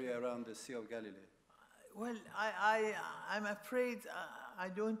the area around the Sea of Galilee? Well, I'm afraid I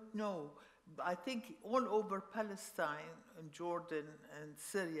don't know. I think all over Palestine and Jordan and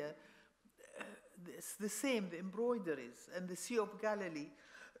Syria, it's the same, the embroideries, and the Sea of Galilee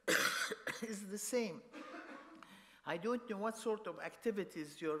is the same. I don't know what sort of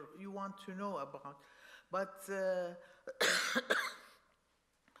activities you want to know about, but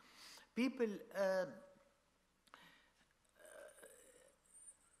people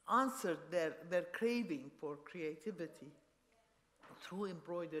answered their craving for creativity through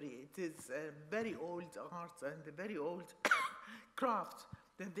embroidery. It is a very old art and a very old craft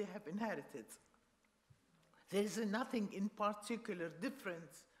that they have inherited. There is nothing in particular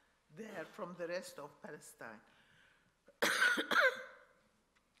different there from the rest of Palestine.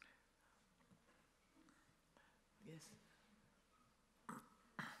 Yes.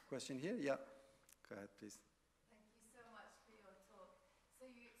 Question here? Yeah. Go ahead, please. Thank you so much for your talk. So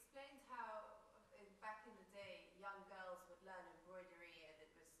you explained how back in the day, young girls would learn embroidery and it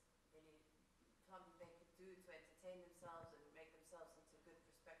was really something they could do to entertain themselves and make themselves into good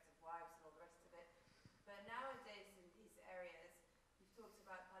prospective wives and all the rest of it. But nowadays in these areas, you've talked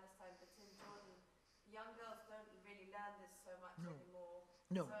about Palestine, but in Jordan, young girls don't really learn this so much anymore.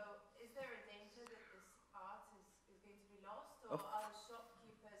 No. So is there a danger that this art is going to be lost, or are the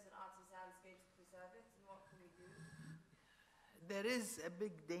shopkeepers and artisans going to preserve it, and what can we do? There is a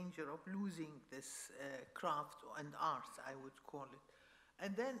big danger of losing this craft and art, I would call it.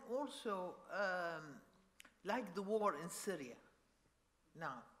 And then also, like the war in Syria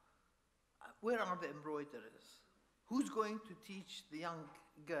now, where are the embroiderers? Who's going to teach the young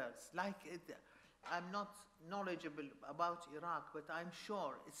girls? I'm not knowledgeable about Iraq, but I'm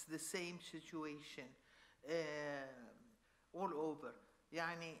sure it's the same situation all over.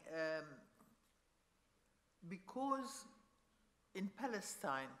 Because in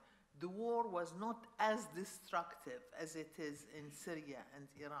Palestine, the war was not as destructive as it is in Syria and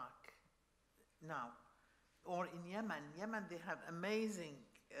Iraq now. Or in Yemen. Yemen, they have amazing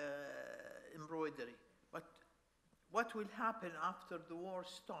embroidery. But what will happen after the war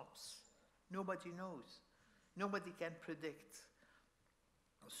stops? Nobody knows. Nobody can predict.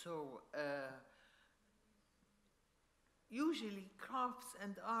 So usually crafts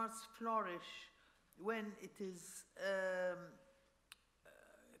and arts flourish when it is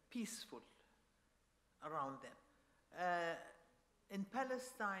peaceful around them. In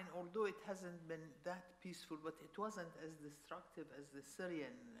Palestine, although it hasn't been that peaceful, but it wasn't as destructive as the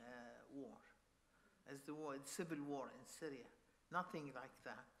Syrian war, as the civil war in Syria. Nothing like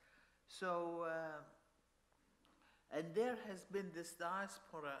that. So, and there has been this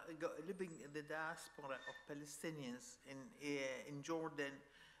diaspora, living in the diaspora of Palestinians in Jordan,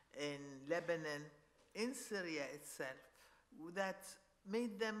 in Lebanon, in Syria itself, that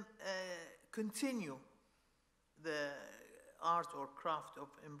made them continue the art or craft of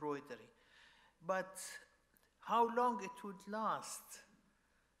embroidery. But how long it would last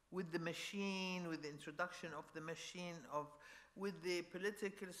with the machine, with the introduction of the machine, with the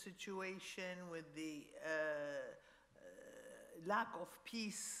political situation, with the lack of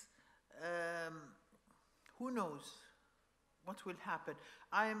peace, who knows what will happen?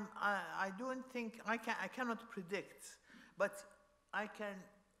 I don't think, I cannot predict, but I can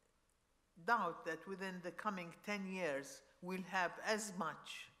doubt that within the coming 10 years, we'll have as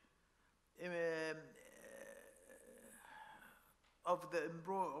much of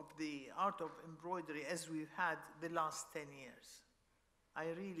the art of embroidery as we've had the last 10 years. I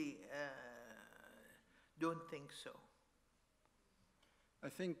really don't think so. I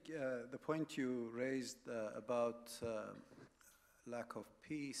think the point you raised about lack of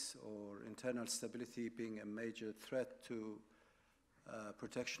peace or internal stability being a major threat to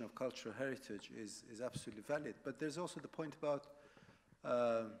protection of cultural heritage is absolutely valid. But there's also the point about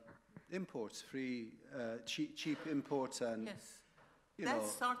imports, cheap imports, and yes, that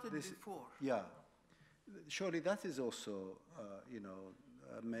started before. Yeah, surely that is also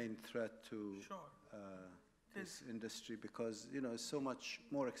a main threat to this industry, because it's so much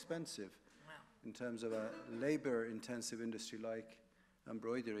more expensive in terms of a labor-intensive industry like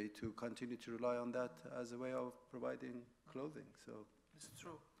embroidery to continue to rely on that as a way of providing clothing. So it's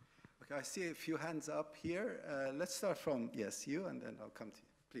true. Okay, I see a few hands up here. Let's start from, yes, you, and then I'll come to you.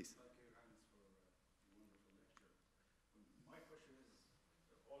 Please. Thank you, Hans, for a wonderful lecture. My question is,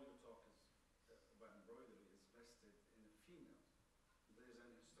 all your talk is about embroidery is vested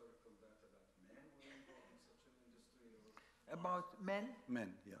About men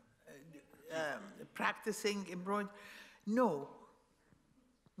Men, yeah. practicing embroidery? No.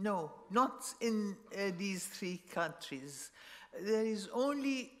 No, not in these three countries. There is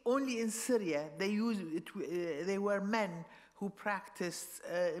only in Syria, they were men who practiced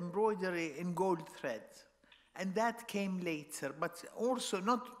embroidery in gold thread. And that came later, but also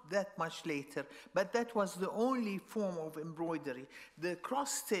not that much later, but that was the only form of embroidery. The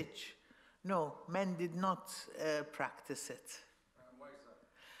cross-stitch, no, men did not practice it. Why is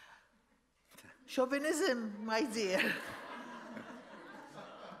that? Chauvinism, my dear.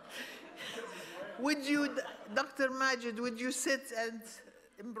 Would you, Dr. Majid, would you sit and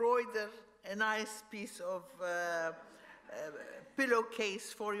embroider a nice piece of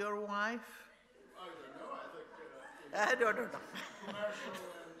pillowcase for your wife? I don't know. I think No. commercial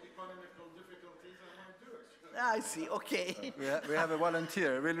and economical difficulties, I might do it. I see, okay. We have a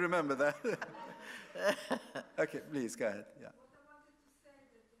volunteer. We'll remember that. Okay, please, go ahead. Yeah. What I wanted to say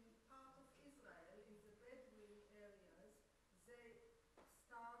that in part of Israel, in the Bedouin areas, they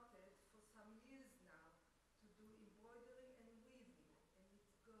started for some years now to do embroidery and weaving, and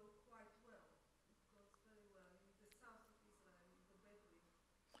it goes quite well. It goes very well in the south of Israel, in the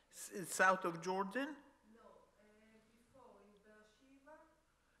Bedouin. South of Jordan? No, before in Beersheba,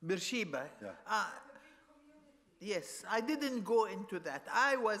 Beersheba? Yeah. Ah, a big community. yes, I didn't go into that.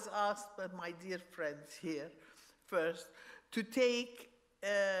 I was asked by my dear friends here first to take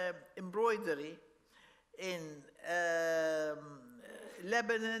embroidery in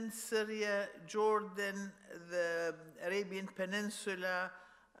Lebanon, Syria, Jordan, the Arabian Peninsula,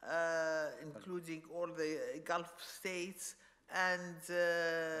 including all the Gulf states, and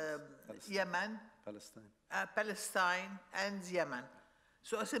Yemen, Palestine, and Yemen.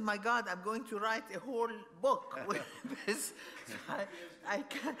 So I said, my God, I'm going to write a whole book with this. I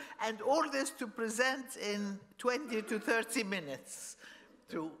can, and all this to present in 20 to 30 minutes.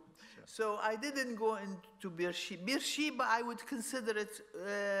 So I didn't go into Beersheba. Beersheba, I would consider it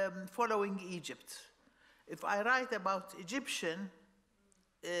following Egypt. If I write about Egyptian,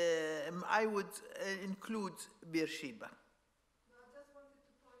 I would include Beersheba. No, I just wanted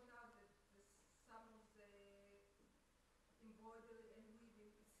to point out that some of the embroidery and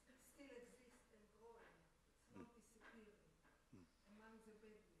weaving still exists and growing. It's not disappearing among the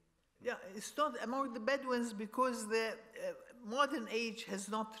Bedouin. Yeah, it's not among the Bedouins because the modern age has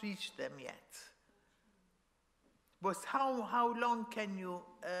not reached them yet. But how long can you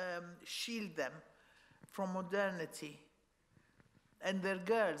shield them from modernity? And they're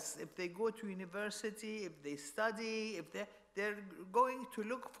girls, if they go to university, if they study, if they're going to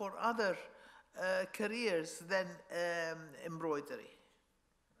look for other careers than embroidery.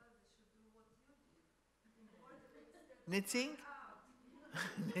 Knitting?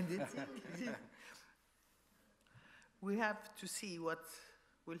 Knitting? We have to see what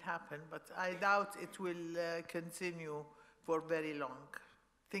will happen, but I doubt it will continue for very long.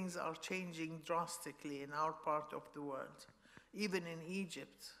 Things are changing drastically in our part of the world, even in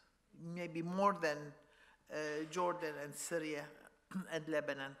Egypt, maybe more than Jordan and Syria and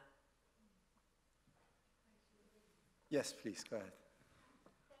Lebanon. Yes, please, go ahead.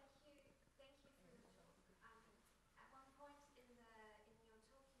 Thank you for the talk. At one point in your talk, you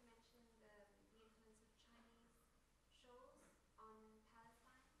mentioned the influence of Chinese shawls on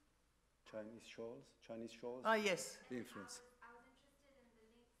Palestine. Chinese shawls? Ah, yes. The influence. I was interested in the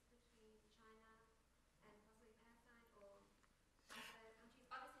links between China and possibly Palestine or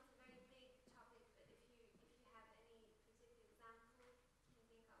other countries. Obviously, it's a very big topic, but if you have any particular example you can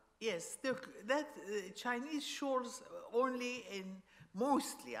think of. Yes, that Chinese shawls only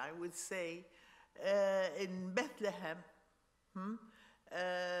mostly, I would say, in Bethlehem,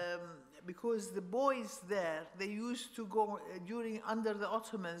 because the boys there, they used to go, under the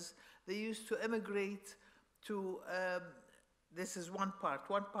Ottomans, they used to emigrate to, this is one part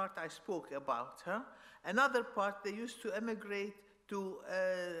I spoke about, Another part, they used to emigrate to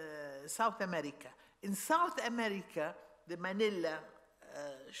South America. In South America, the Manila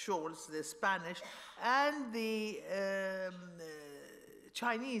shawls, the Spanish, and the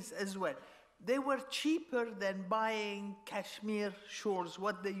Chinese as well. They were cheaper than buying cashmere shawls,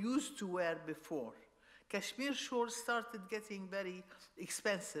 what they used to wear before. Kashmir shawls started getting very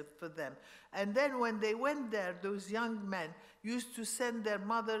expensive for them. And then when they went there, those young men used to send their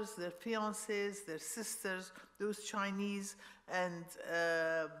mothers, their fiancés, their sisters, those Chinese and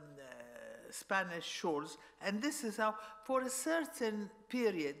Spanish shawls. And this is how, for a certain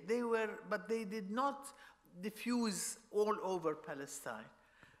period, but they did not diffuse all over Palestine.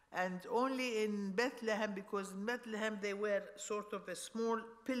 And only in Bethlehem, because in Bethlehem they wear sort of a small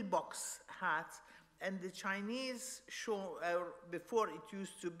pillbox hat, and the Chinese show, before it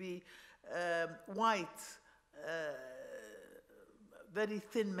used to be white, very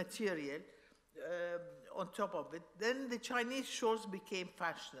thin material on top of it. Then the Chinese shawls became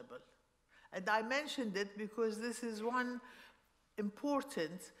fashionable. And I mentioned it because this is one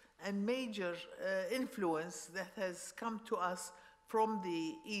important and major influence that has come to us from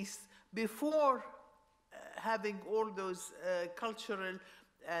the East before having all those cultural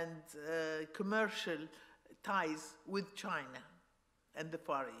and commercial ties with China and the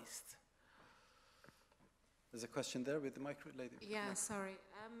Far East. There's a question there with the mic, lady. Yeah, sorry.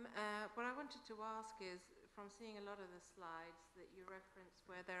 What I wanted to ask is, from seeing a lot of the slides that you reference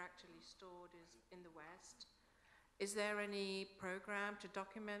where they're actually stored is in the West, is there any program to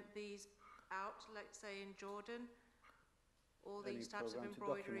document these out, let's say in Jordan? All these types of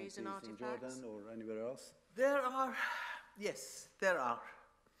embroideries and artifacts? In Jordan or anywhere else? There are, yes, there are.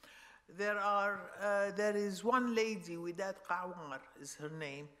 There is one lady, Wijdan Al-Hashemi is her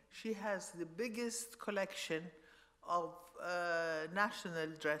name. She has the biggest collection of national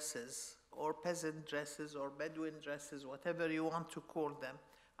dresses, or peasant dresses, or Bedouin dresses, whatever you want to call them,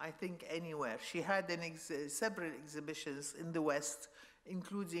 I think anywhere. She had several exhibitions in the West,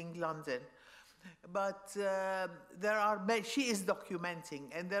 including London. But she is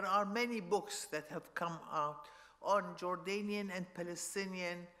documenting, and there are many books that have come out on Jordanian and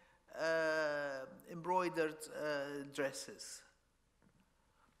Palestinian embroidered dresses.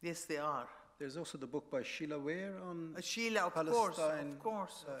 Yes, they are. There's also the book by Sheila Ware on Sheila, of Palestine.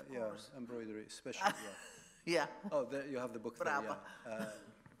 course. Yeah, embroidery, especially. Yeah. Oh, there you have the book Brava. there.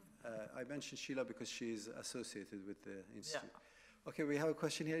 Yeah. I mentioned Sheila because she is associated with the institute. Yeah. Okay, we have a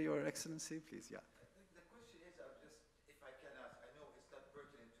question here, Your Excellency, please. Yeah. The question is, if I can ask, I know it's not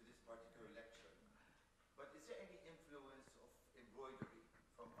pertinent to this particular lecture, but is there any influence of embroidery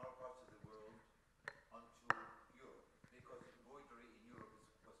from our parts of the world onto Europe? Because embroidery in Europe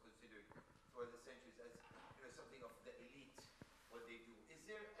was considered throughout the centuries as something of the elite, what they do. Is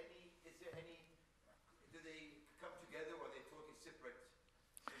there any, do they come together or are they totally separate,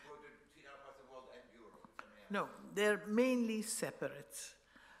 embroidered between our parts of the world and Europe? If I may ask? No, they're mainly separate.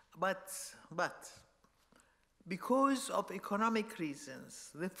 But because of economic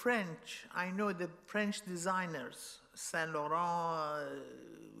reasons, the French, I know the French designers, Saint Laurent,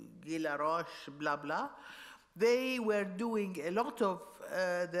 Guy Laroche, blah, blah, they were doing a lot of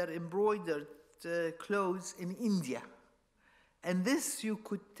their embroidered clothes in India. And this you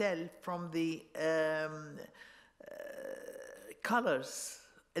could tell from the colors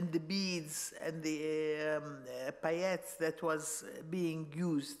and the beads and the paillettes that was being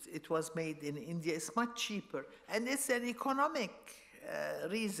used. It was made in India. It's much cheaper. And it's an economic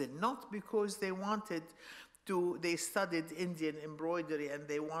reason, not because they wanted to, they studied Indian embroidery and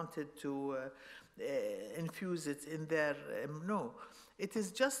they wanted to infuse it in their, no. It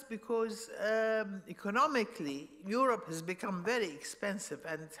is just because economically, Europe has become very expensive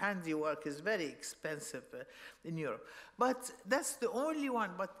and handiwork is very expensive in Europe. But that's the only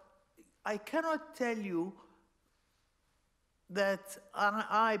one. But I cannot tell you that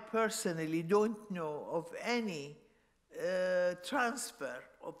I personally don't know of any transfer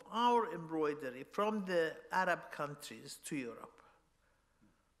of our embroidery from the Arab countries to Europe.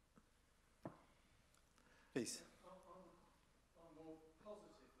 Please.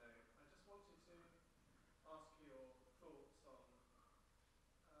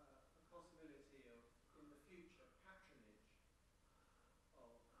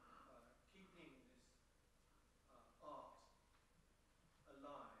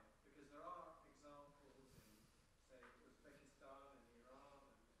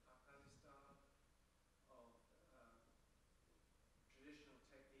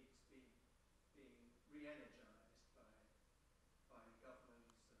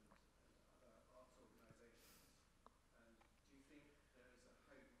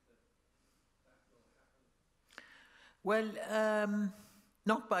 Well,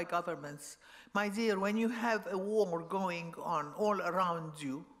 not by governments. My dear, when you have a war going on all around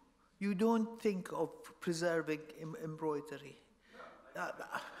you, you don't think of preserving embroidery.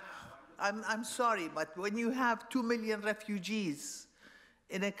 I'm sorry, but when you have 2 million refugees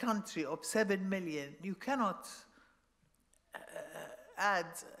in a country of 7 million, you cannot add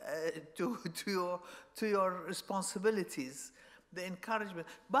to your responsibilities the encouragement.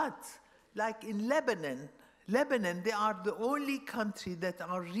 But like in Lebanon, they are the only country that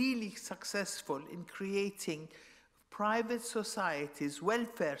are really successful in creating private societies,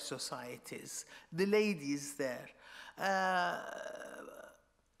 welfare societies, the ladies there,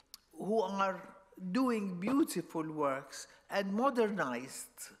 who are doing beautiful works and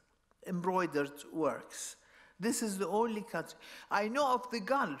modernized embroidered works. This is the only country. I know of the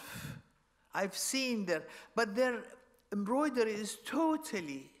Gulf. I've seen there, but their embroidery is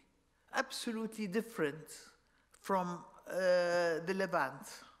totally, absolutely different from the Levant.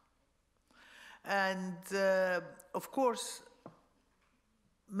 And of course,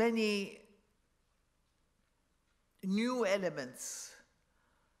 many new elements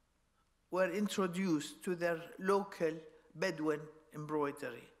were introduced to their local Bedouin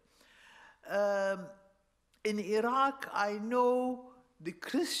embroidery. In Iraq, I know the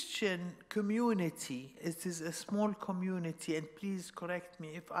Christian community, it is a small community, and please correct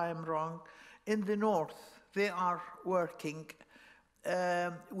me if I am wrong, in the north, they are working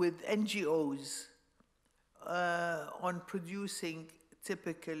with NGOs on producing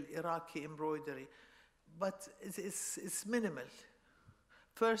typical Iraqi embroidery. But it's minimal.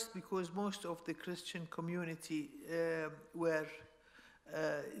 First, because most of the Christian community were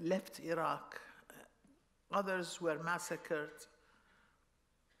left Iraq. Others were massacred.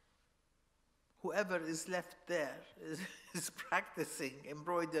 Whoever is left there is practicing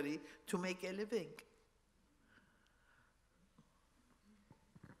embroidery to make a living.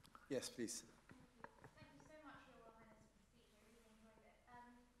 Yes, please. Thank you so much for your well-managed speech. I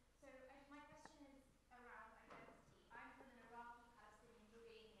really enjoyed it. My question is around identity. I'm from an Iraqi, Palestinian,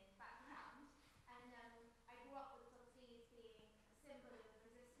 Jordanian background, and I grew up with Tatsis being a symbol of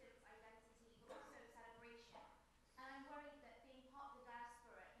resistance, identity, but also celebration. And I'm worried that being part of the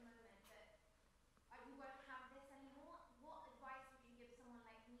diaspora at the moment, that we won't have this anymore. What advice would you give someone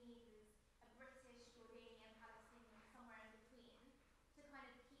like me, who's a British, Jordanian, Palestinian, somewhere in between, to kind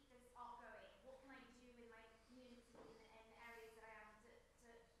of keep this art going? What can I do in my community and the areas that I am to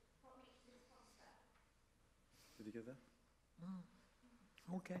make this prosper? Did you get that?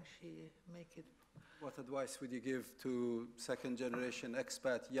 How can she make it? What advice would you give to second-generation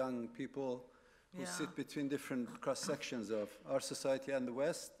expat young people who sit between different cross-sections of our society and the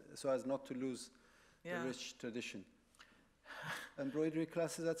West, so as not to lose the rich tradition? Embroidery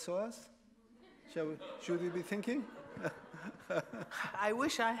classes at SOAS? Should we be thinking? I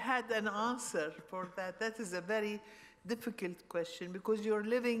wish I had an answer for that. That is a very difficult question because you're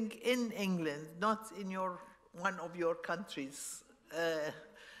living in England, not in one of your countries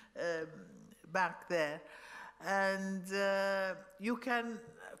back there. And you can,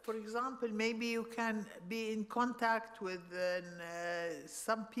 for example, maybe you can be in contact with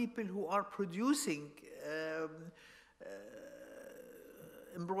some people who are producing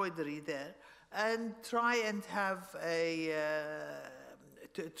embroidery there, and try and have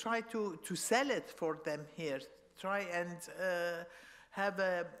try to sell it for them here. Try and have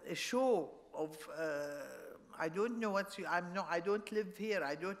a show of. I don't know I don't live here.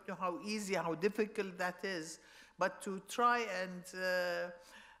 I don't know how easy, how difficult that is. But to try and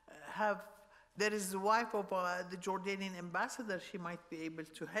have. There is the wife of the Jordanian ambassador. She might be able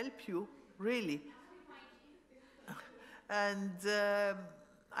to help you, really. And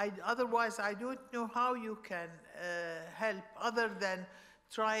otherwise, I don't know how you can help other than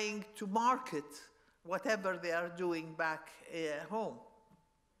trying to market whatever they are doing back home.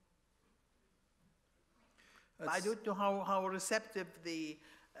 I don't know how receptive the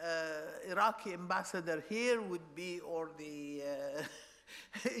Iraqi ambassador here would be, or the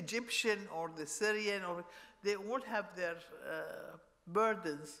Egyptian, or the Syrian, or they all have their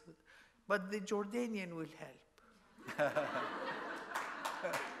burdens, but the Jordanian will help.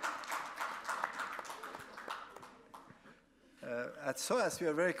 At SOAS, we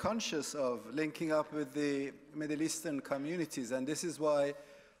are very conscious of linking up with the Middle Eastern communities, and this is why,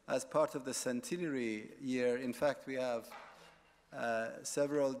 as part of the centenary year, in fact, we have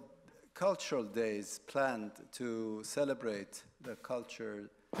several cultural days planned to celebrate the culture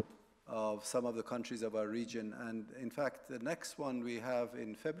of some of the countries of our region. And in fact, the next one we have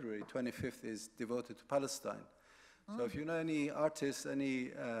in February 25th is devoted to Palestine. So if you know any artists,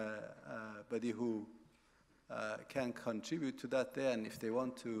 anybody who can contribute to that day, and if they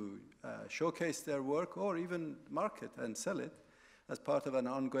want to showcase their work or even market and sell it as part of an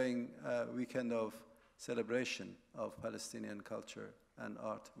ongoing weekend of celebration of Palestinian culture and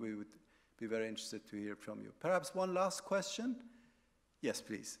art, we would be very interested to hear from you. Perhaps one last question? Yes,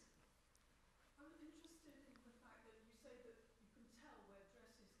 please. I'm interested in the fact that you say that you can tell where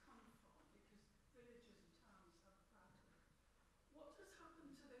dresses come from because villages and towns have a pattern. What has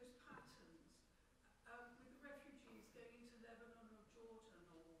happened to those patterns with the refugees going into Lebanon or Jordan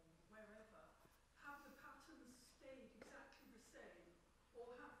or wherever? Have the patterns stayed exactly the same,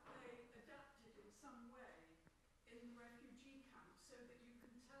 or have they adapted in some way in the refugee camps so that you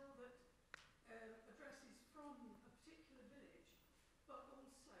can tell that a dress is from a particular village, but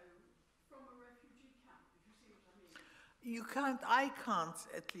also I can't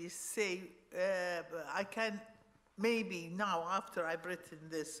at least say, I can maybe now after I've written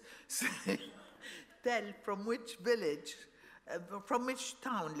this, tell from which village, from which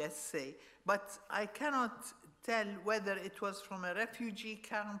town, let's say, but I cannot tell whether it was from a refugee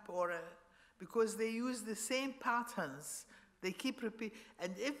camp or because they use the same patterns. They keep repeating,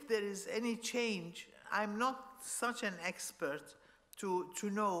 and if there is any change, I'm not such an expert to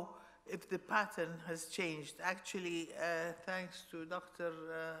know if the pattern has changed. Actually, thanks to Dr.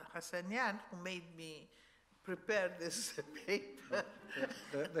 Hassanian, who made me prepare this paper.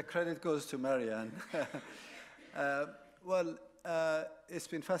 The credit goes to Marianne. Well, it's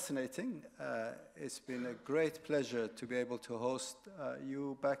been fascinating. It's been a great pleasure to be able to host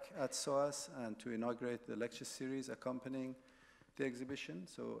you back at SOAS and to inaugurate the lecture series accompanying the exhibition.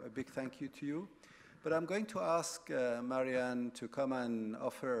 So a big thank you to you. But I'm going to ask Marianne to come and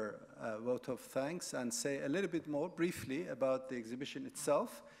offer a vote of thanks and say a little bit more briefly about the exhibition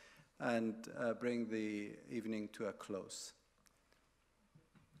itself and bring the evening to a close.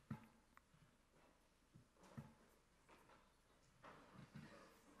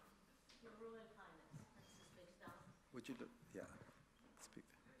 Your Royal Highness, Princess Wijdan. Would you do? Yeah, speak.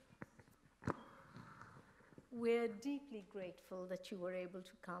 We're deeply grateful that you were able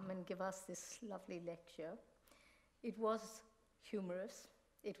to come and give us this lovely lecture. It was humorous,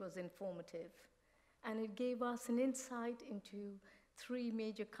 it was informative, and it gave us an insight into 3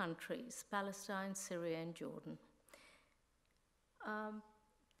 major countries, Palestine, Syria, and Jordan.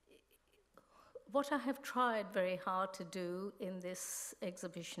 What I have tried very hard to do in this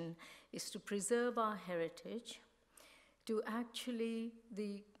exhibition is to preserve our heritage, to actually,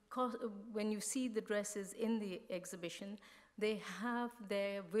 when you see the dresses in the exhibition, they have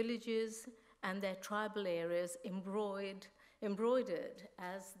their villages and their tribal areas embroidered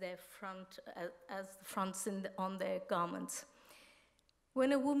as their fronts on their garments.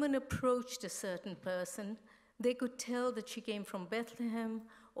 When a woman approached a certain person, they could tell that she came from Bethlehem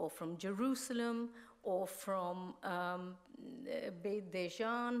or from Jerusalem or from Beit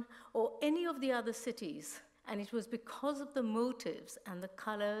Dejan or any of the other cities. And it was because of the motives and the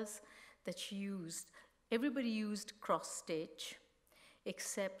colors that she used. Everybody used cross-stitch,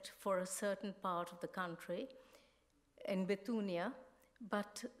 except for a certain part of the country, in Bithynia,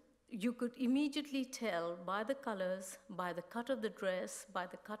 but you could immediately tell by the colors, by the cut of the dress, by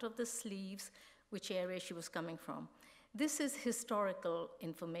the cut of the sleeves, which area she was coming from. This is historical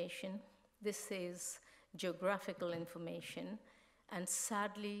information. This is geographical information. And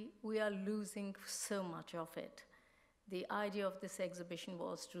sadly, we are losing so much of it. The idea of this exhibition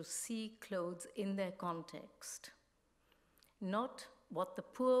was to see clothes in their context, not what the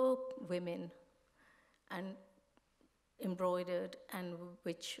poor women and embroidered and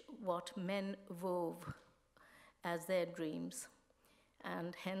what men wove as their dreams.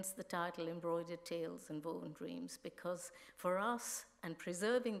 And hence the title, Embroidered Tales and Woven Dreams, because for us, and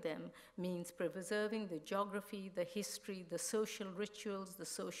preserving them means preserving the geography, the history, the social rituals, the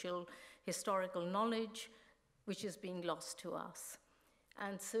social historical knowledge, which is being lost to us.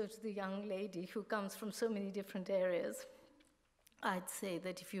 And so to the young lady who comes from so many different areas, I'd say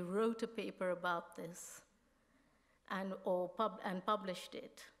that if you wrote a paper about this and published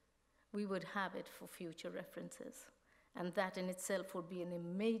it, we would have it for future references. And that in itself would be a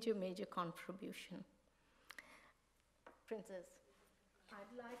major, major contribution. Princess,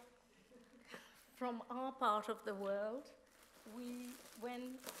 I'd like, from our part of the world,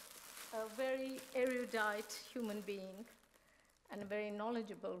 when a very erudite human being and a very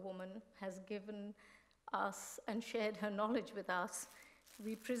knowledgeable woman has given us and shared her knowledge with us,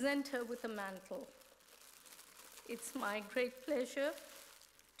 we present her with a mantle. It's my great pleasure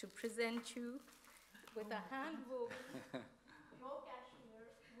to present you with a hand-woven raw cashmere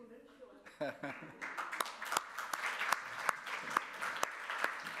woolen shawl.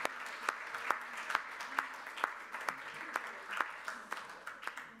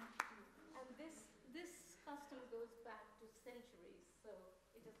 And this custom goes back to centuries, so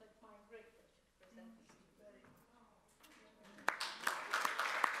it is like my great pleasure to present this to you.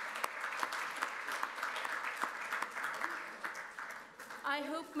 I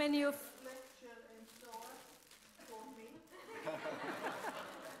hope many of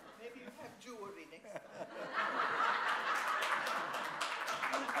Maybe you have jewelry next time.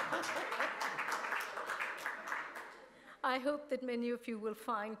 I hope that many of you will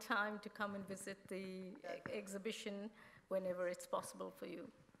find time to come and visit the exhibition whenever it's possible for you.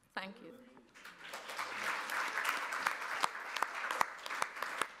 Thank you.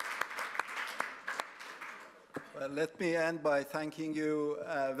 Well, let me end by thanking you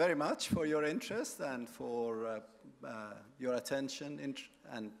very much for your interest and for your attention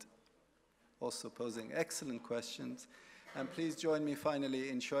and also posing excellent questions. And please join me finally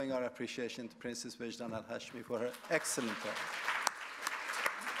in showing our appreciation to Princess Wijdan Al-Hashemi for her excellent work.